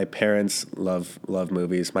parents love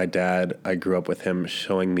movies. My dad, I grew up with him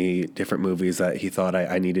showing me different movies that he thought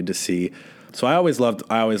I needed to see. So I always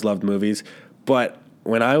loved movies. But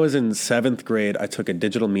when I was in 7th grade, I took a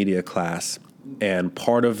digital media class, and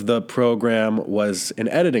part of the program was an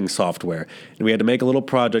editing software. And we had to make a little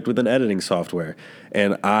project with an editing software.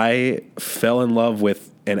 And I fell in love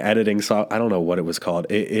with an editing I don't know what it was called.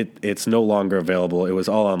 It's no longer available. It was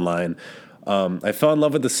all online. I fell in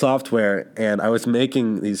love with the software, and I was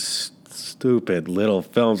making these stupid little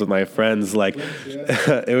films with my friends. Like,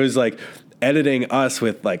 it was like editing us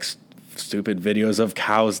with like stupid videos of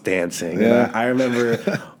cows dancing. Yeah. And I remember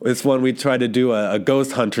this one, we tried to do a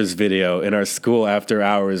Ghost Hunters video in our school after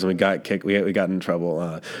hours, and we got kicked. We got in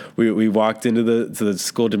trouble. We walked into the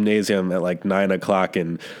school gymnasium at like 9:00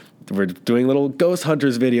 and we're doing little Ghost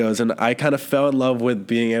Hunters videos. And I kind of fell in love with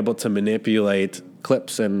being able to manipulate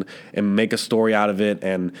clips and make a story out of it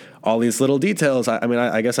and all these little details.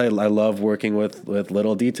 I guess I love working with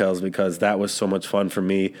little details because that was so much fun for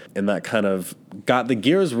me, and that kind of got the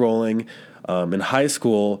gears rolling. In high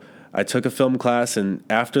school, I took a film class, and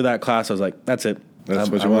after that class, I was like, "That's it. That's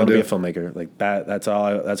what you want to be a filmmaker. Like that. That's all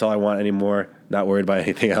I want anymore. Not worried about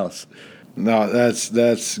anything else." No,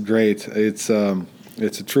 that's great. It's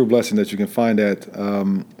a true blessing that you can find that.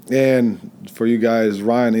 And for you guys,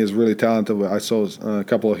 Ryan is really talented. I saw a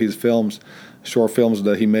couple of his films, short films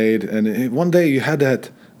that he made. And one day you had that.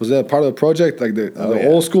 Was that part of the project? Like the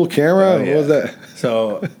old school camera? What was that?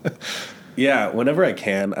 So, yeah, whenever I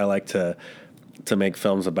can, I like to make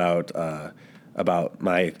films about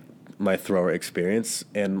my thrower experience.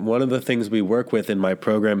 And one of the things we work with in my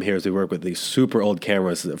program here is we work with these super old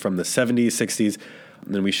cameras from the 70s, 60s.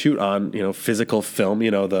 And then we shoot on, physical film,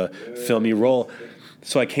 the film you roll.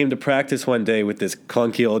 So I came to practice one day with this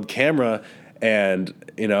clunky old camera, and,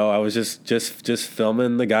 I was just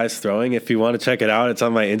filming the guys throwing. If you want to check it out, it's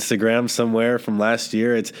on my Instagram somewhere from last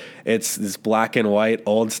year. It's this black and white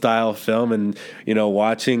old style film, and,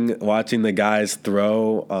 watching the guys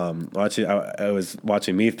throw, I was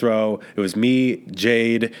watching me throw. It was me,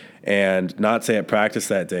 Jade, and Natse at practice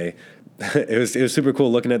that day. It was super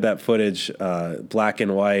cool looking at that footage, black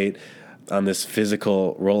and white, on this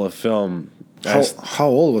physical roll of film. How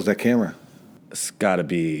old was that camera? It's got to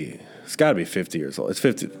be 50 years old. It's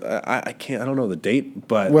 50. I don't know the date,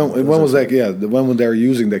 but when was that? Yeah, when they were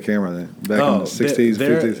using that camera then? Back in the 60s,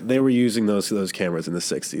 50s. They were using those cameras in the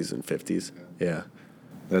 60s and 50s. Yeah,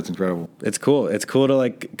 that's incredible. It's cool. It's cool to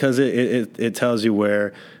because it tells you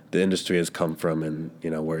where the industry has come from and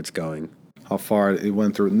where it's going. How far it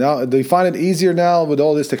went through. Now, do you find it easier now with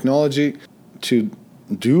all this technology to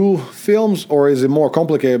do films, or is it more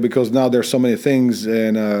complicated because now there's so many things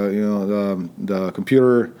and the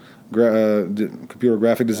computer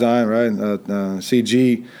graphic design, right?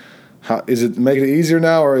 CG. How is it making it easier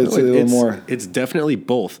now, or is it a little more? It's definitely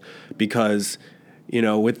both, because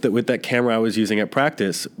with that camera I was using at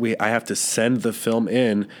practice, I have to send the film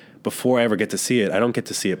in before I ever get to see it. I don't get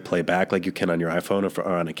to see it play back like you can on your iPhone or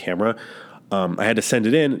on a camera. I had to send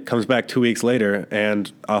it in, comes back 2 weeks later,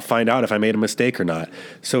 and I'll find out if I made a mistake or not.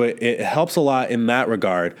 So it helps a lot in that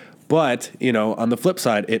regard. But, on the flip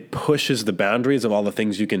side, it pushes the boundaries of all the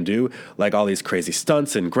things you can do, like all these crazy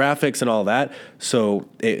stunts and graphics and all that. So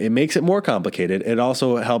it makes it more complicated. It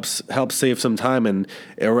also helps save some time. And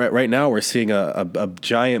right now we're seeing a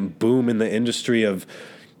giant boom in the industry of,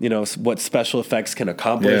 what special effects can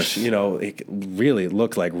accomplish. Yes. It really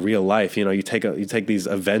looks like real life. You take these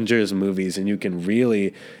Avengers movies and you can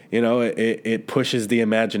really, it pushes the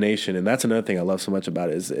imagination. And that's another thing I love so much about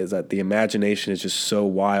it is that the imagination is just so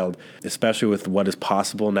wild, especially with what is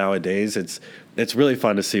possible nowadays. It's really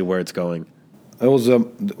fun to see where it's going. It was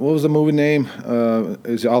what was the movie name?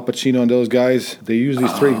 Is Al Pacino and those guys? They use these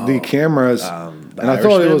 3D cameras, and I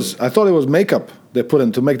thought it was makeup they put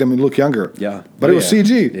in to make them look younger. Yeah, but it was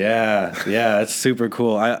CG. Yeah, it's super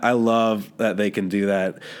cool. I love that they can do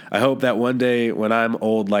that. I hope that one day when I'm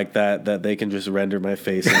old like that they can just render my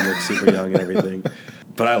face and look super young and everything.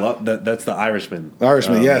 But I love that. That's The Irishman.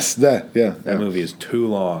 Yes, that movie is too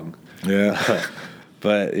long. Yeah.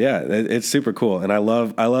 But yeah, it's super cool, and I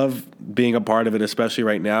love being a part of it, especially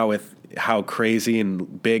right now with how crazy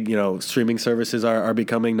and big streaming services are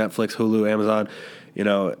becoming. Netflix, Hulu, Amazon,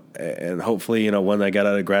 and hopefully when I get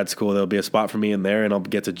out of grad school, there'll be a spot for me in there, and I'll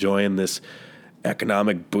get to join this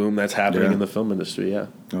economic boom that's happening in the film industry. Yeah.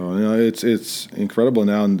 Oh, it's incredible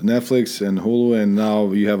now. Netflix and Hulu, and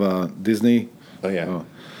now you have Disney. Oh yeah.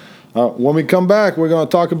 When we come back, we're going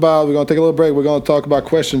to take a little break. We're going to talk about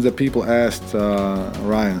questions that people asked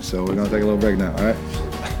Ryan. So we're going to take a little break now, all right?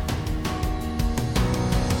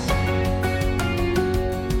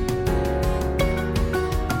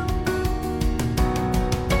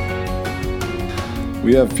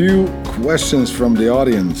 We have a few questions from the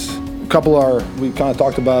audience. A couple we kind of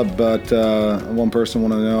talked about, but one person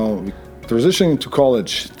want to know, transitioning to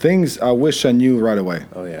college, things I wish I knew right away.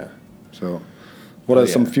 Oh, yeah. So what are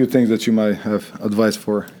some few things that you might have advice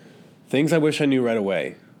for? Things I wish I knew right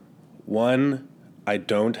away. One, I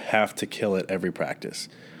don't have to kill it every practice.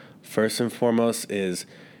 First and foremost is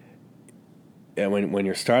when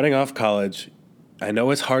you're starting off college, I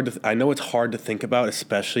know it's hard to think about,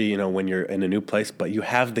 especially when you're in a new place, but you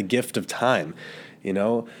have the gift of time.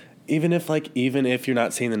 Even if you're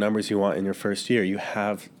not seeing the numbers you want in your first year, you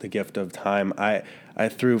have the gift of time. I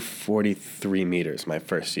threw 43 meters my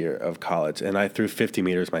first year of college, and I threw 50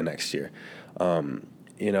 meters my next year.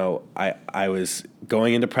 I was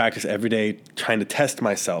going into practice every day trying to test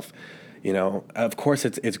myself. Of course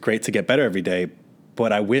it's great to get better every day,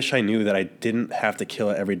 but I wish I knew that I didn't have to kill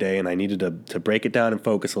it every day, and I needed to break it down and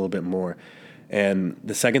focus a little bit more. And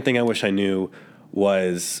the second thing I wish I knew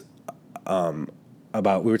was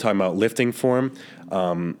we were talking about lifting form.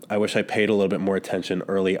 I wish I paid a little bit more attention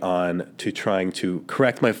early on to trying to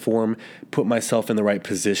correct my form, put myself in the right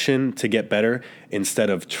position to get better instead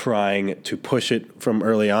of trying to push it from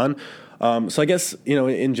early on. So I guess,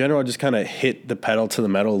 in general, I just kind of hit the pedal to the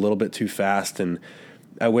metal a little bit too fast. And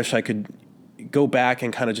I wish I could go back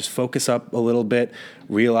and kind of just focus up a little bit,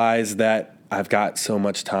 realize that I've got so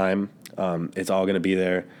much time. It's all going to be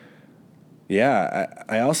there. Yeah.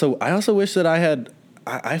 I also wish that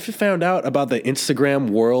I found out about the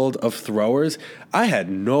Instagram world of throwers. I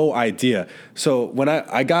had no idea. So when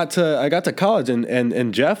I got to college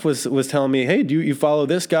and Jeff was telling me, hey, do you follow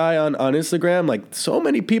this guy on Instagram? Like, so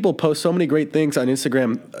many people post so many great things on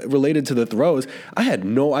Instagram related to the throws. I had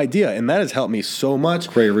no idea, and that has helped me so much.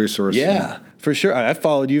 Great resource. Yeah. For sure. I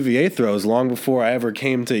followed UVA throws long before I ever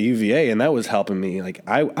came to UVA, and that was helping me. Like,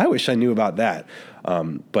 I wish I knew about that.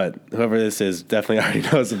 But whoever this is definitely already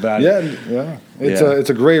knows about it. Yeah.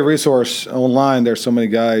 It's a great resource online. There's so many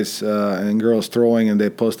guys and girls throwing, and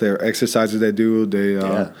they post their exercises they do.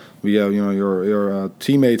 We have your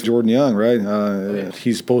teammate Jordan Young, right?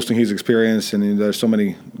 He's posting his experience, and there's so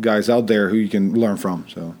many guys out there who you can learn from.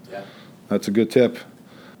 So that's a good tip.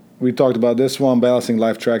 We talked about this one, balancing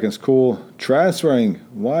life track and school, transferring.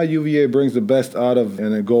 Why UVA brings the best out of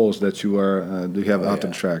and the goals that you have out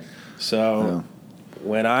the track. So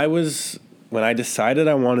when I decided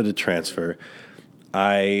I wanted to transfer,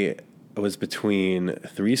 I was between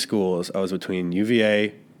three schools. I was between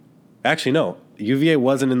UVA. Actually, no, UVA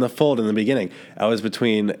wasn't in the fold in the beginning. I was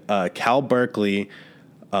between Cal Berkeley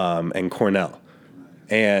and Cornell,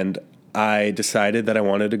 and I decided that I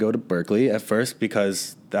wanted to go to Berkeley at first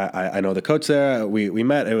because I know the coach there. We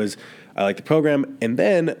met. I liked the program. And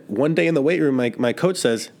then one day in the weight room, my coach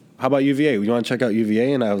says, how about UVA? You want to check out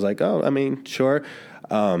UVA? And I was like, oh, I mean, sure.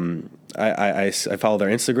 I follow their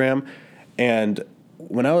Instagram, and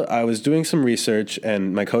when I was doing some research,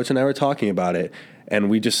 and my coach and I were talking about it, and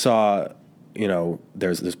we just saw,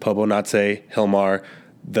 there's Pobo Natse, Hilmar,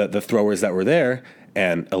 the throwers that were there,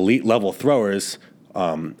 and elite level throwers.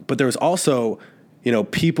 But there was also,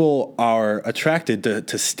 people are attracted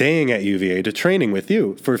to staying at UVA, to training with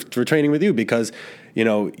you, for training with you, because,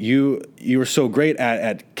 you were so great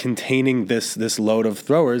at containing this load of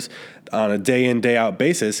throwers on a day in, day out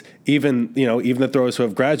basis. Even the throwers who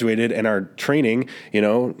have graduated and are training,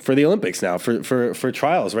 for the Olympics now, for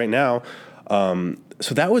trials right now.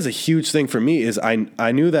 So that was a huge thing for me. Is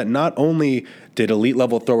I knew that not only did elite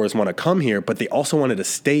level throwers want to come here, but they also wanted to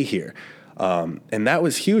stay here. And that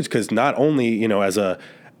was huge, because not only,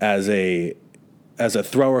 as a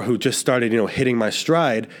thrower who just started, hitting my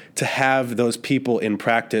stride, to have those people in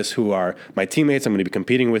practice who are my teammates I'm going to be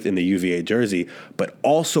competing with in the UVA jersey, but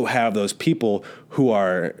also have those people who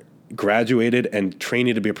are graduated and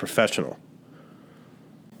training to be a professional.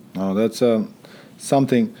 Oh, that's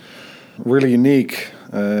something really unique,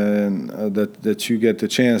 that you get the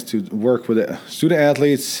chance to work with student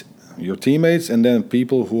athletes, your teammates, and then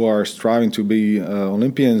people who are striving to be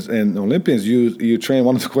Olympians. And Olympians, you train.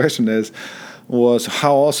 One of the questions was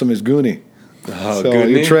how awesome is Goonie? Oh, so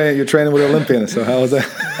Goonie? you're training with Olympians. So how was that?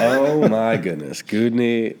 Oh my goodness,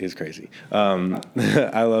 Goonie is crazy.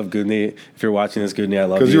 I love Goonie. If you're watching this, Goonie, I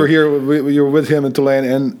love you. Because you were here, you were with him in Tulane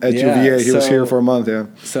and at UVA. He was here for a month. Yeah.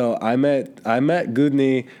 So I met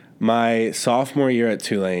Goonie my sophomore year at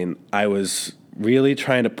Tulane. I was really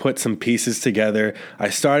trying to put some pieces together. I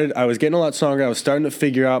was getting a lot stronger. I was starting to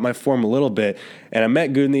figure out my form a little bit. And I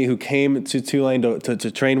met Goonie, who came to Tulane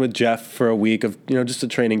to train with Jeff for a week of, just a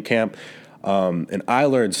training camp. And I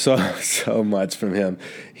learned so much from him.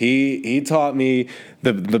 He taught me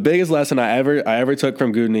the biggest lesson I ever took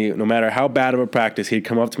from Goonie. No matter how bad of a practice, he'd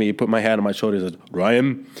come up to me, he'd put my hand on my shoulder, and said,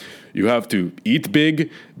 "Ryan, you have to eat big,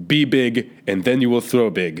 be big, and then you will throw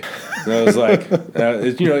big." And I was like,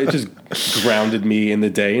 it just grounded me in the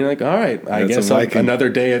day. You're like, all right, I guess another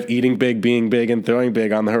day of eating big, being big, and throwing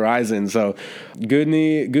big on the horizon. So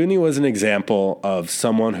Goonie was an example of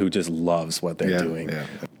someone who just loves what they're doing.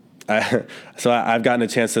 Yeah. So I've gotten a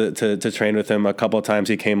chance to train with him a couple of times.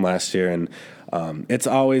 He came last year, and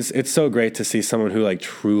it's so great to see someone who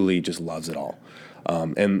truly just loves it all.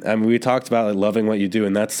 And we talked about loving what you do,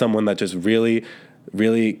 and that's someone that just really,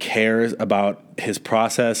 really cares about his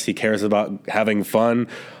process. He cares about having fun.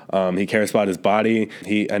 He cares about his body.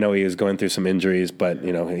 I know he was going through some injuries, but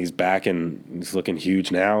he's back and he's looking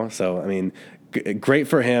huge now. So I mean, great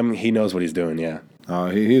for him. He knows what he's doing. Yeah.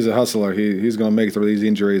 He's a hustler. He's going to make it through these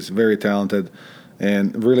injuries. Very talented,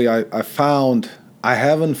 and really, I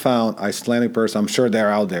haven't found Icelandic person. I'm sure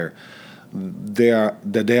they're out there. They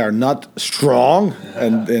are not strong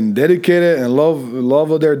and dedicated and love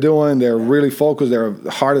what they're doing. They're really focused. They're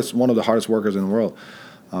one of the hardest workers in the world.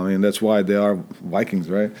 I mean, that's why they are Vikings,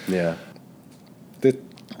 right? Yeah. This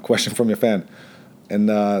question from your fan, and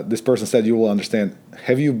this person said you will understand.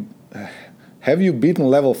 Have you beaten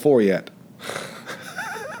level 4 yet?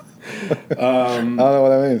 I don't know what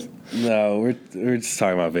that means. No, we're just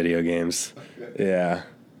talking about video games. Yeah,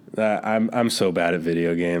 I'm so bad at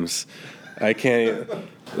video games. I can't.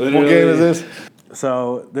 What game is this?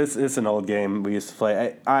 So this is an old game we used to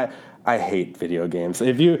play. I hate video games.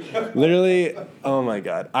 If you literally, oh my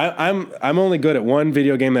god, I'm only good at one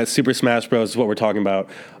video game. That's Super Smash Bros. Is what we're talking about.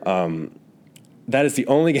 That is the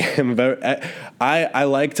only game I've ever. I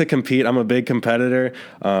like to compete. I'm a big competitor,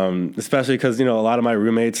 especially because a lot of my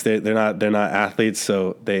roommates they're not athletes,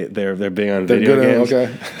 so they're big on video games.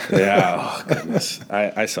 Okay. Yeah. Oh goodness,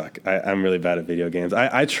 I suck. I'm really bad at video games.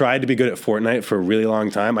 I tried to be good at Fortnite for a really long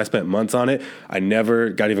time. I spent months on it. I never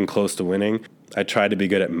got even close to winning. I tried to be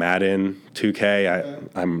good at Madden,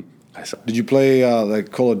 2K. I suck. Did you play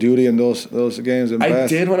like Call of Duty and those games in the past? I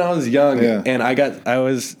did when I was young, and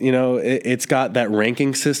it's got that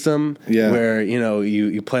ranking system where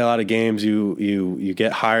you play a lot of games, you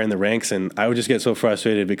get higher in the ranks, and I would just get so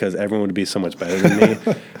frustrated because everyone would be so much better than me.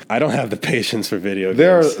 I don't have the patience for video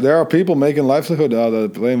games. There are people making livelihood out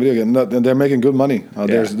of playing video games, and they're making good money.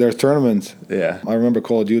 There's tournaments. Yeah, I remember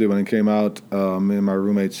Call of Duty when it came out. Me and my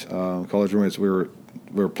roommates, college roommates, we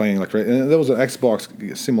were playing like crazy. And there was an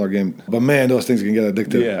Xbox similar game. But man, those things can get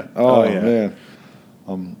addictive. Yeah. Oh yeah.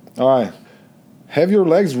 Man. All right. Have your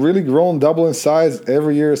legs really grown double in size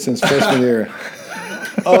every year since freshman year?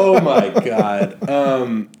 Oh my God.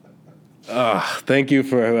 Thank you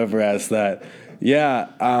for whoever asked that. Yeah.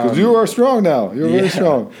 Because you are strong now. You're very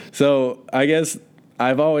strong. So I guess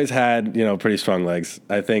I've always had, pretty strong legs.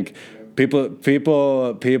 I think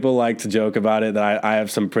people like to joke about it that I have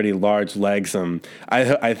some pretty large legs.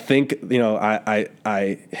 I think,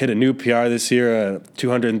 I hit a new PR this year,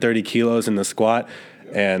 230 kilos in the squat,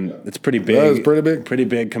 and it's pretty big. That was pretty big. Pretty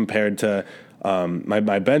big compared to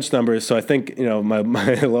my bench numbers. So I think my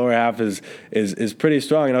lower half is pretty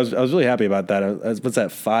strong, and I was really happy about that. What's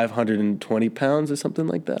that, 520 pounds or something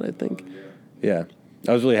like that? I think. Yeah,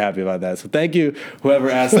 I was really happy about that. So thank you,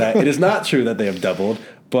 whoever asked that. It is not true that they have doubled,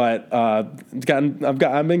 but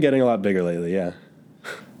I've been getting a lot bigger lately. Yeah.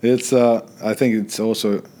 It's I think it's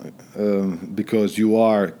also because you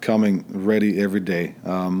are coming ready every day.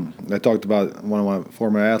 I talked about one of my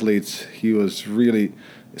former athletes. He was really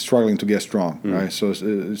struggling to get strong, right? So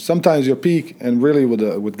sometimes your peak, and really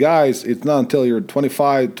with guys, it's not until you're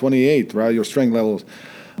 25, 28, right? Your strength levels.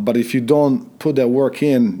 But if you don't put that work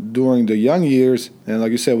in during the young years, and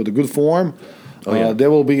like you said, with a good form, there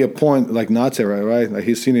will be a point like Natse, right? Like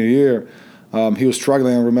his senior year, he was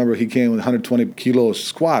struggling. I remember he came with 120 kilos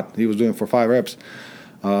squat. He was doing for 5 reps.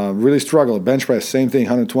 Really struggled. Bench press, same thing,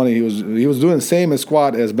 120. He was doing the same as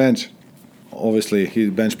squat as bench. Obviously, he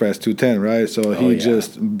bench pressed 210, right? So he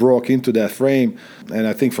just broke into that frame. And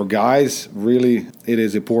I think for guys, really, it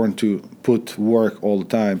is important to put work all the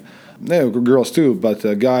time. Yeah, girls too, but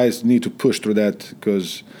guys need to push through that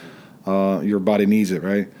because your body needs it,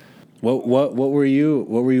 right? What were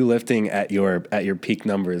you lifting at your peak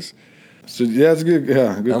numbers? So that's good.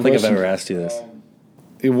 Yeah, good. I don't think I've ever asked you this.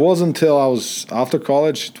 It wasn't until I was after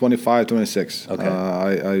college, 25, 26. Okay.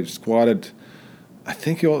 I squatted. I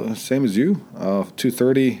think same as you,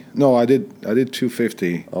 230. No, I did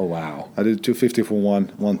 250. Oh wow! I did 250 for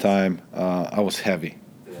one time. I was heavy.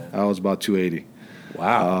 I was about 280.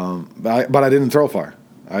 Wow. But I didn't throw far.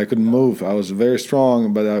 I couldn't move. I was very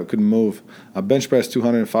strong, but I couldn't move. I bench pressed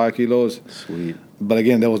 205 kilos. Sweet. But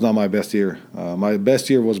again, that was not my best year. My best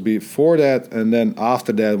year was before that, and then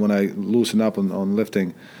after that when I loosened up on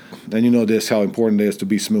lifting. And you know this, how important it is to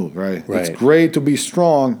be smooth, right? It's great to be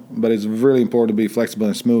strong, but it's really important to be flexible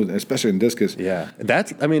and smooth, especially in discus. Yeah,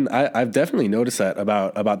 I've definitely noticed that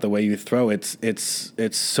about the way you throw. It's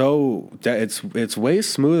way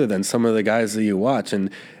smoother than some of the guys that you watch,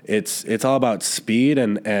 and it's all about speed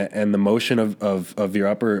and the motion of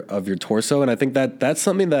your torso. And I think that's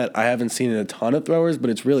something that I haven't seen in a ton of throwers,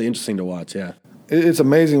 but it's really interesting to watch. Yeah, it's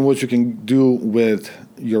amazing what you can do with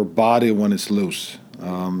your body when it's loose.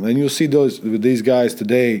 And you'll see with these guys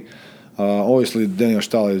today. Obviously, Daniel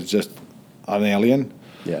Stahl is just an alien.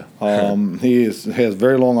 Yeah. He has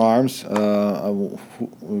very long arms.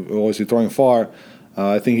 Obviously, throwing far.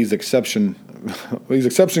 I think he's exception. He's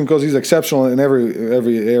exception because he's exceptional in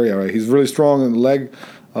every area. Right. He's really strong in the leg.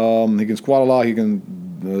 He can squat a lot. He can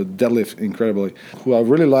deadlift incredibly. Who I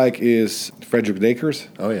really like is Frederick Dakers.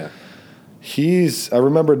 Oh yeah. I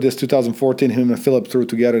remember this 2014. Him and Philip threw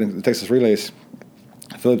together in the Texas Relays.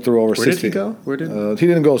 Philip threw over 60. Where did he go? He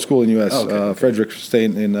didn't go to school in the U.S. Oh, okay. Frederick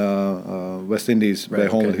stayed in West Indies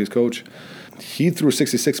back home with his coach. He threw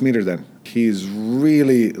 66 meters then. He's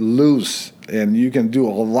really loose, and you can do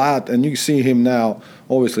a lot. And you see him now,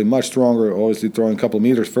 obviously much stronger, obviously throwing a couple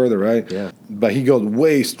meters further, right? Yeah. But he goes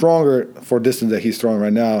way stronger for distance that he's throwing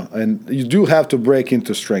right now. And you do have to break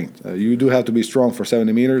into strength. You do have to be strong for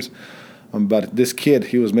 70 meters. But this kid,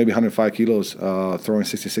 he was maybe 105 kilos, throwing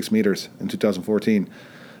 66 meters in 2014.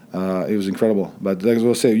 It was incredible. But like I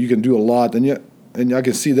was saying, you can do a lot, and I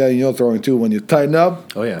can see that in your throwing too. When you tighten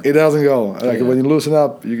up, it doesn't go. When you loosen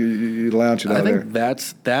up, you launch it out there. I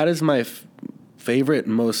think that is my favorite,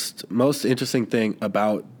 most interesting thing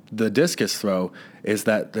about the discus throw is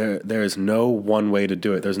that there is no one way to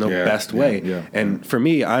do it. There's no best way. Yeah. And for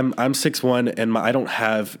me, I'm 6'1", and I don't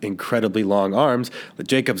have incredibly long arms.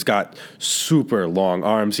 Jacob's got super long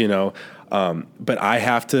arms, but I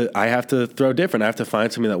have to throw different. I have to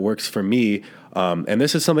find something that works for me. And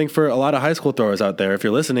this is something for a lot of high school throwers out there. If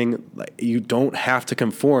you're listening, you don't have to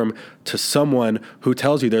conform to someone who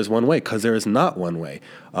tells you there's one way, because there is not one way.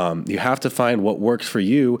 You have to find what works for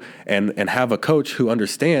you and have a coach who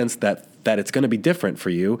understands that it's going to be different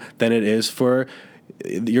for you than it is for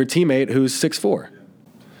your teammate who's 6'4".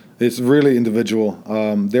 It's really individual.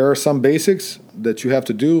 There are some basics that you have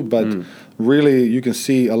to do, but really you can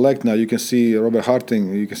see Alekna, you can see Robert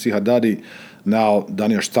Harting, you can see Haddadi, now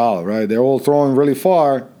Daniel Stahl, right? They're all throwing really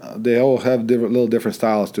far. They all have little different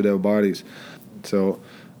styles to their bodies. So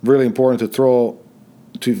really important to throw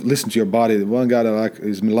to listen to your body. One guy that I like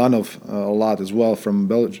is Milanov a lot as well from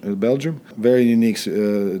Belgium. Very unique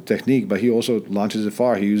technique, but he also launches it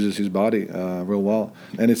far. He uses his body real well.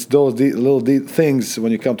 And it's those little things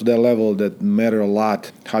when you come to that level that matter a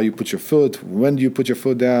lot. How you put your foot, when do you put your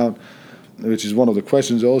foot down, which is one of the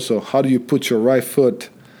questions also. How do you put your right foot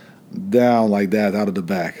down like that out of the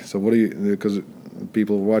back? So what do you, because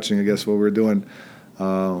people watching, I guess what we're doing,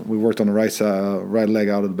 we worked on the right leg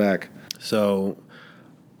out of the back. So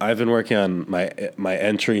I've been working on my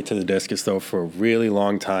entry to the discus throw for a really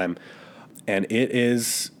long time, and it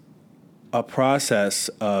is a process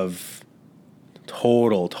of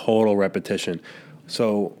total repetition.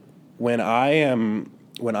 So when I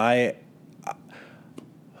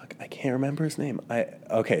can't remember his name.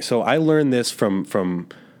 So I learned this from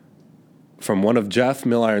one of Jeff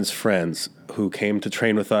Milliron's friends who came to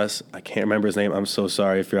train with us. I can't remember his name. I'm so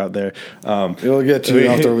sorry if you're out there. It'll get to you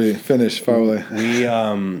after we finish, probably.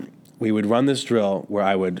 We would run this drill where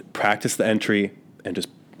I would practice the entry and just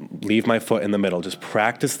leave my foot in the middle. Just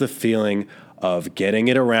practice the feeling of getting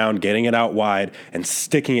it around, getting it out wide, and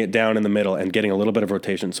sticking it down in the middle and getting a little bit of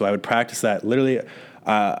rotation. So I would practice that literally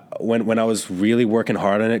when I was really working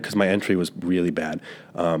hard on it, because my entry was really bad.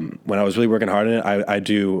 When I was really working hard on it, I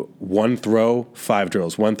do 1 throw, 5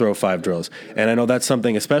 drills, 1 throw, 5 drills. And I know that's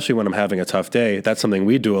something, especially when I'm having a tough day, that's something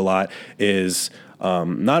we do a lot is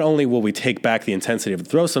not only will we take back the intensity of the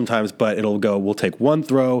throw sometimes, but we'll take 1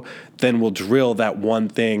 throw, then we'll drill that one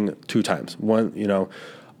thing 2 times.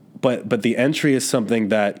 But the entry is something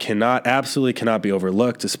that absolutely cannot be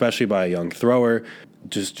overlooked, especially by a young thrower.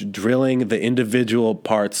 Just drilling the individual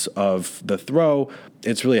parts of the throw,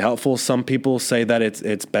 it's really helpful. Some people say that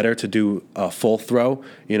it's better to do a full throw,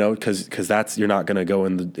 because that's, you're not going to go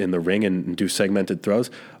in the ring and do segmented throws.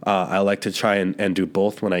 I like to try and do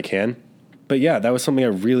both when I can. But yeah, that was something I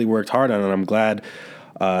really worked hard on, and I'm glad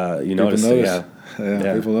you noticed. Yeah,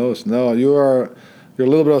 people notice. No, you're a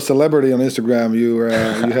little bit of a celebrity on Instagram. You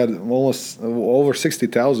had almost over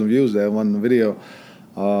 60,000 views that one video.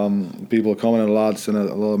 People commented a lot, sent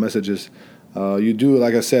a lot of messages. You do,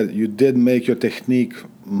 like I said, you did make your technique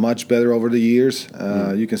much better over the years.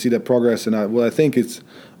 You can see that progress, and what I think is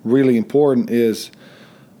really important is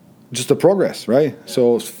just the progress, right?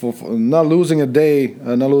 So for not losing a day,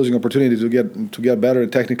 not losing opportunity to get better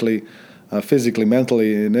technically, physically,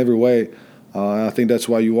 mentally, in every way. I think that's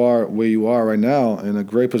why you are where you are right now, in a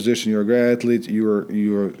great position. You're a great athlete.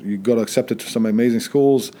 You got accepted to some amazing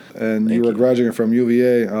schools, and you were graduating from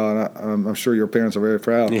UVA. I'm sure your parents are very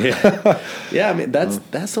proud. Yeah. I mean that's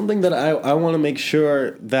something that I want to make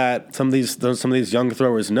sure that some of these young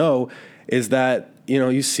throwers know is that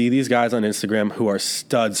you see these guys on Instagram who are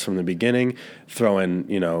studs from the beginning, throwing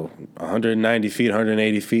 190 feet,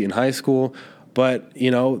 180 feet in high school, but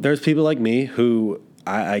there's people like me who.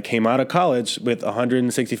 I came out of college with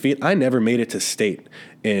 160 feet. I never made it to state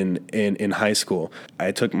in high school.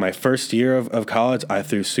 I took my first year of college, I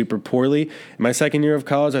threw super poorly. In my second year of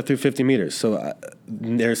college, I threw 50 meters. So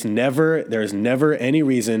there's never any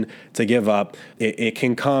reason to give up. It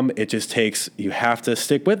can come. It just takes, you have to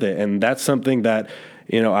stick with it. And that's something that,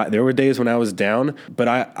 there were days when I was down, but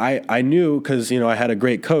I knew, because, I had a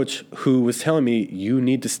great coach who was telling me, you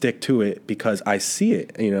need to stick to it because I see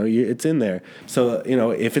it, it's in there. So,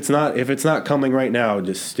 if it's not coming right now,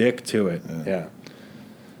 just stick to it. Yeah.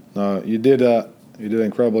 You did an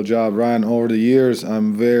incredible job, Ryan, over the years.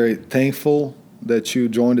 I'm very thankful that you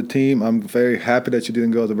joined the team. I'm very happy that you didn't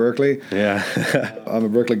go to Berkeley. Yeah. I'm a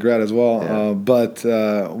Berkeley grad as well. Yeah. But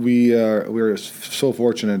we're so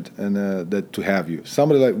fortunate that to have you.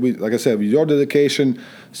 Somebody like I said, with your dedication,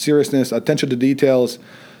 seriousness, attention to details,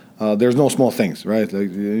 there's no small things, right?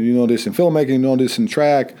 Like, this in filmmaking, this in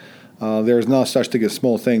track. There's no such thing as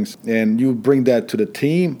small things. And you bring that to the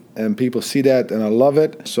team, and people see that, and I love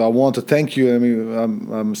it. So I want to thank you. I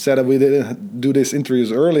mean, I'm sad that we didn't do these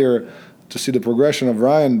interviews earlier to see the progression of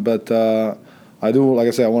Ryan, but I do, like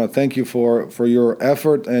I said, I want to thank you for your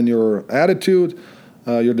effort and your attitude,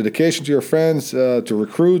 your dedication to your friends, to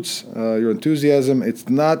recruits, your enthusiasm. It's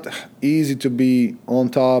not easy to be on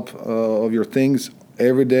top of your things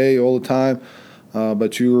every day, all the time,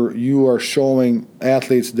 but you are showing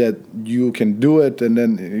athletes that you can do it, and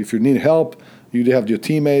then if you need help, you have your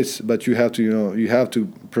teammates, but you have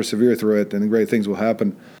to persevere through it, and great things will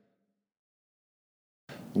happen.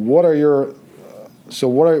 Where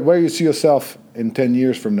do you see yourself in 10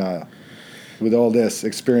 years from now with all this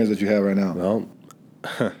experience that you have right now? Well,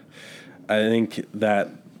 I think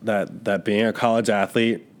that being a college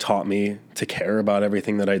athlete taught me to care about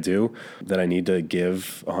everything that I do, that I need to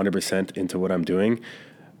give 100% into what I'm doing.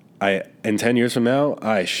 in 10 years from now,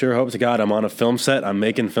 I sure hope to God I'm on a film set, I'm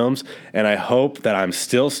making films, and I hope that I'm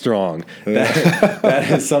still strong.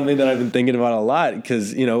 That is something that I've been thinking about a lot,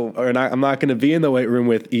 because, I'm not going to be in the weight room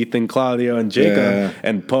with Ethan, Claudio, and Jacob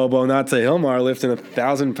and Pobo Natse Hilmar lifting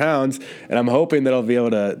 1,000 pounds, and I'm hoping that I'll be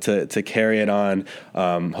able to carry it on,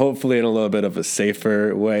 hopefully in a little bit of a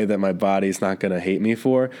safer way that my body's not going to hate me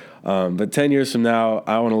for. But 10 years from now,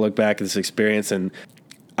 I want to look back at this experience, and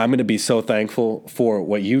I'm going to be so thankful for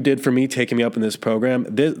what you did for me, taking me up in this program.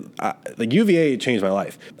 The UVA changed my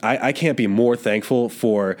life. I can't be more thankful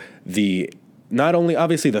for not only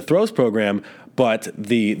obviously the throws program, but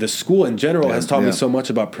the school in general has taught me so much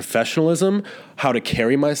about professionalism, how to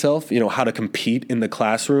carry myself, how to compete in the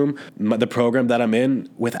classroom. The program that I'm in,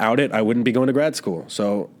 without it, I wouldn't be going to grad school.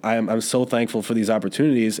 So I'm so thankful for these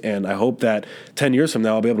opportunities, and I hope that 10 years from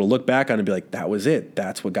now I'll be able to look back on it and be like, that was it.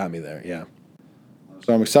 That's what got me there. Yeah.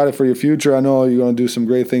 So I'm excited for your future. I know you're going to do some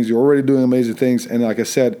great things. You're already doing amazing things. And like I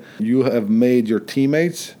said, you have made your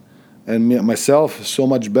teammates and myself so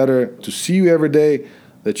much better to see you every day,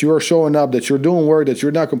 that you are showing up, that you're doing work, that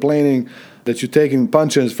you're not complaining, that you're taking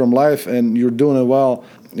punches from life and you're doing it well.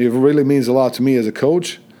 It really means a lot to me as a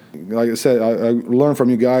coach. Like I said, I learn from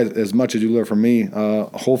you guys as much as you learn from me.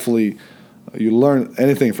 Hopefully you learn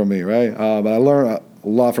anything from me, right? But I learn a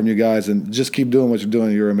lot from you guys, and just keep doing what you're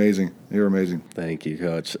doing. You're amazing. You're amazing. Thank you,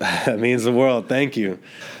 Coach. That means the world. Thank you.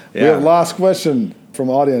 Yeah. We have last question from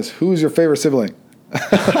audience. Who's your favorite sibling?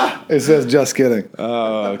 It says just kidding.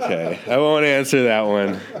 Oh, okay. I won't answer that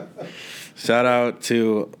one. Shout out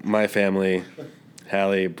to my family,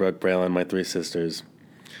 Hallie, Brooke, Braylon, my 3 sisters.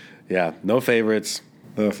 Yeah, no favorites.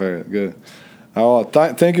 No favorite. Good.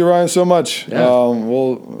 Thank you, Ryan, so much. Yeah.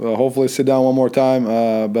 We'll hopefully sit down one more time.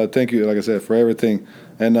 But thank you, like I said, for everything.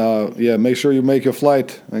 And make sure you make your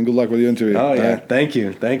flight. And good luck with your interview. Oh yeah, thank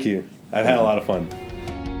you. I've had a lot of fun.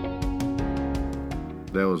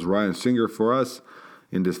 That was Ryan Singer for us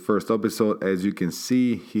in this first episode. As you can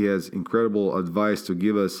see, he has incredible advice to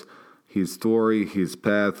give us. His story, his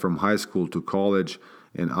path from high school to college,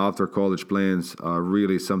 and after college plans are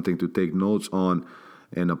really something to take notes on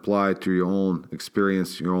and apply to your own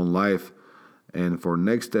experience, your own life. And for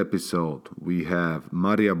next episode, we have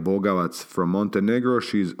Maria Bogavac from Montenegro.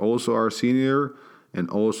 She's also our senior and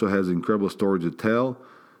also has an incredible story to tell.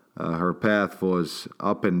 Her path was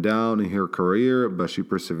up and down in her career, but she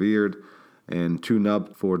persevered. And tune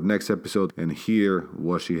up for the next episode and hear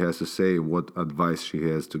what she has to say, what advice she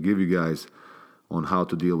has to give you guys on how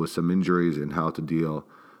to deal with some injuries and how to deal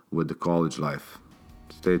with the college life.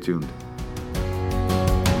 Stay tuned.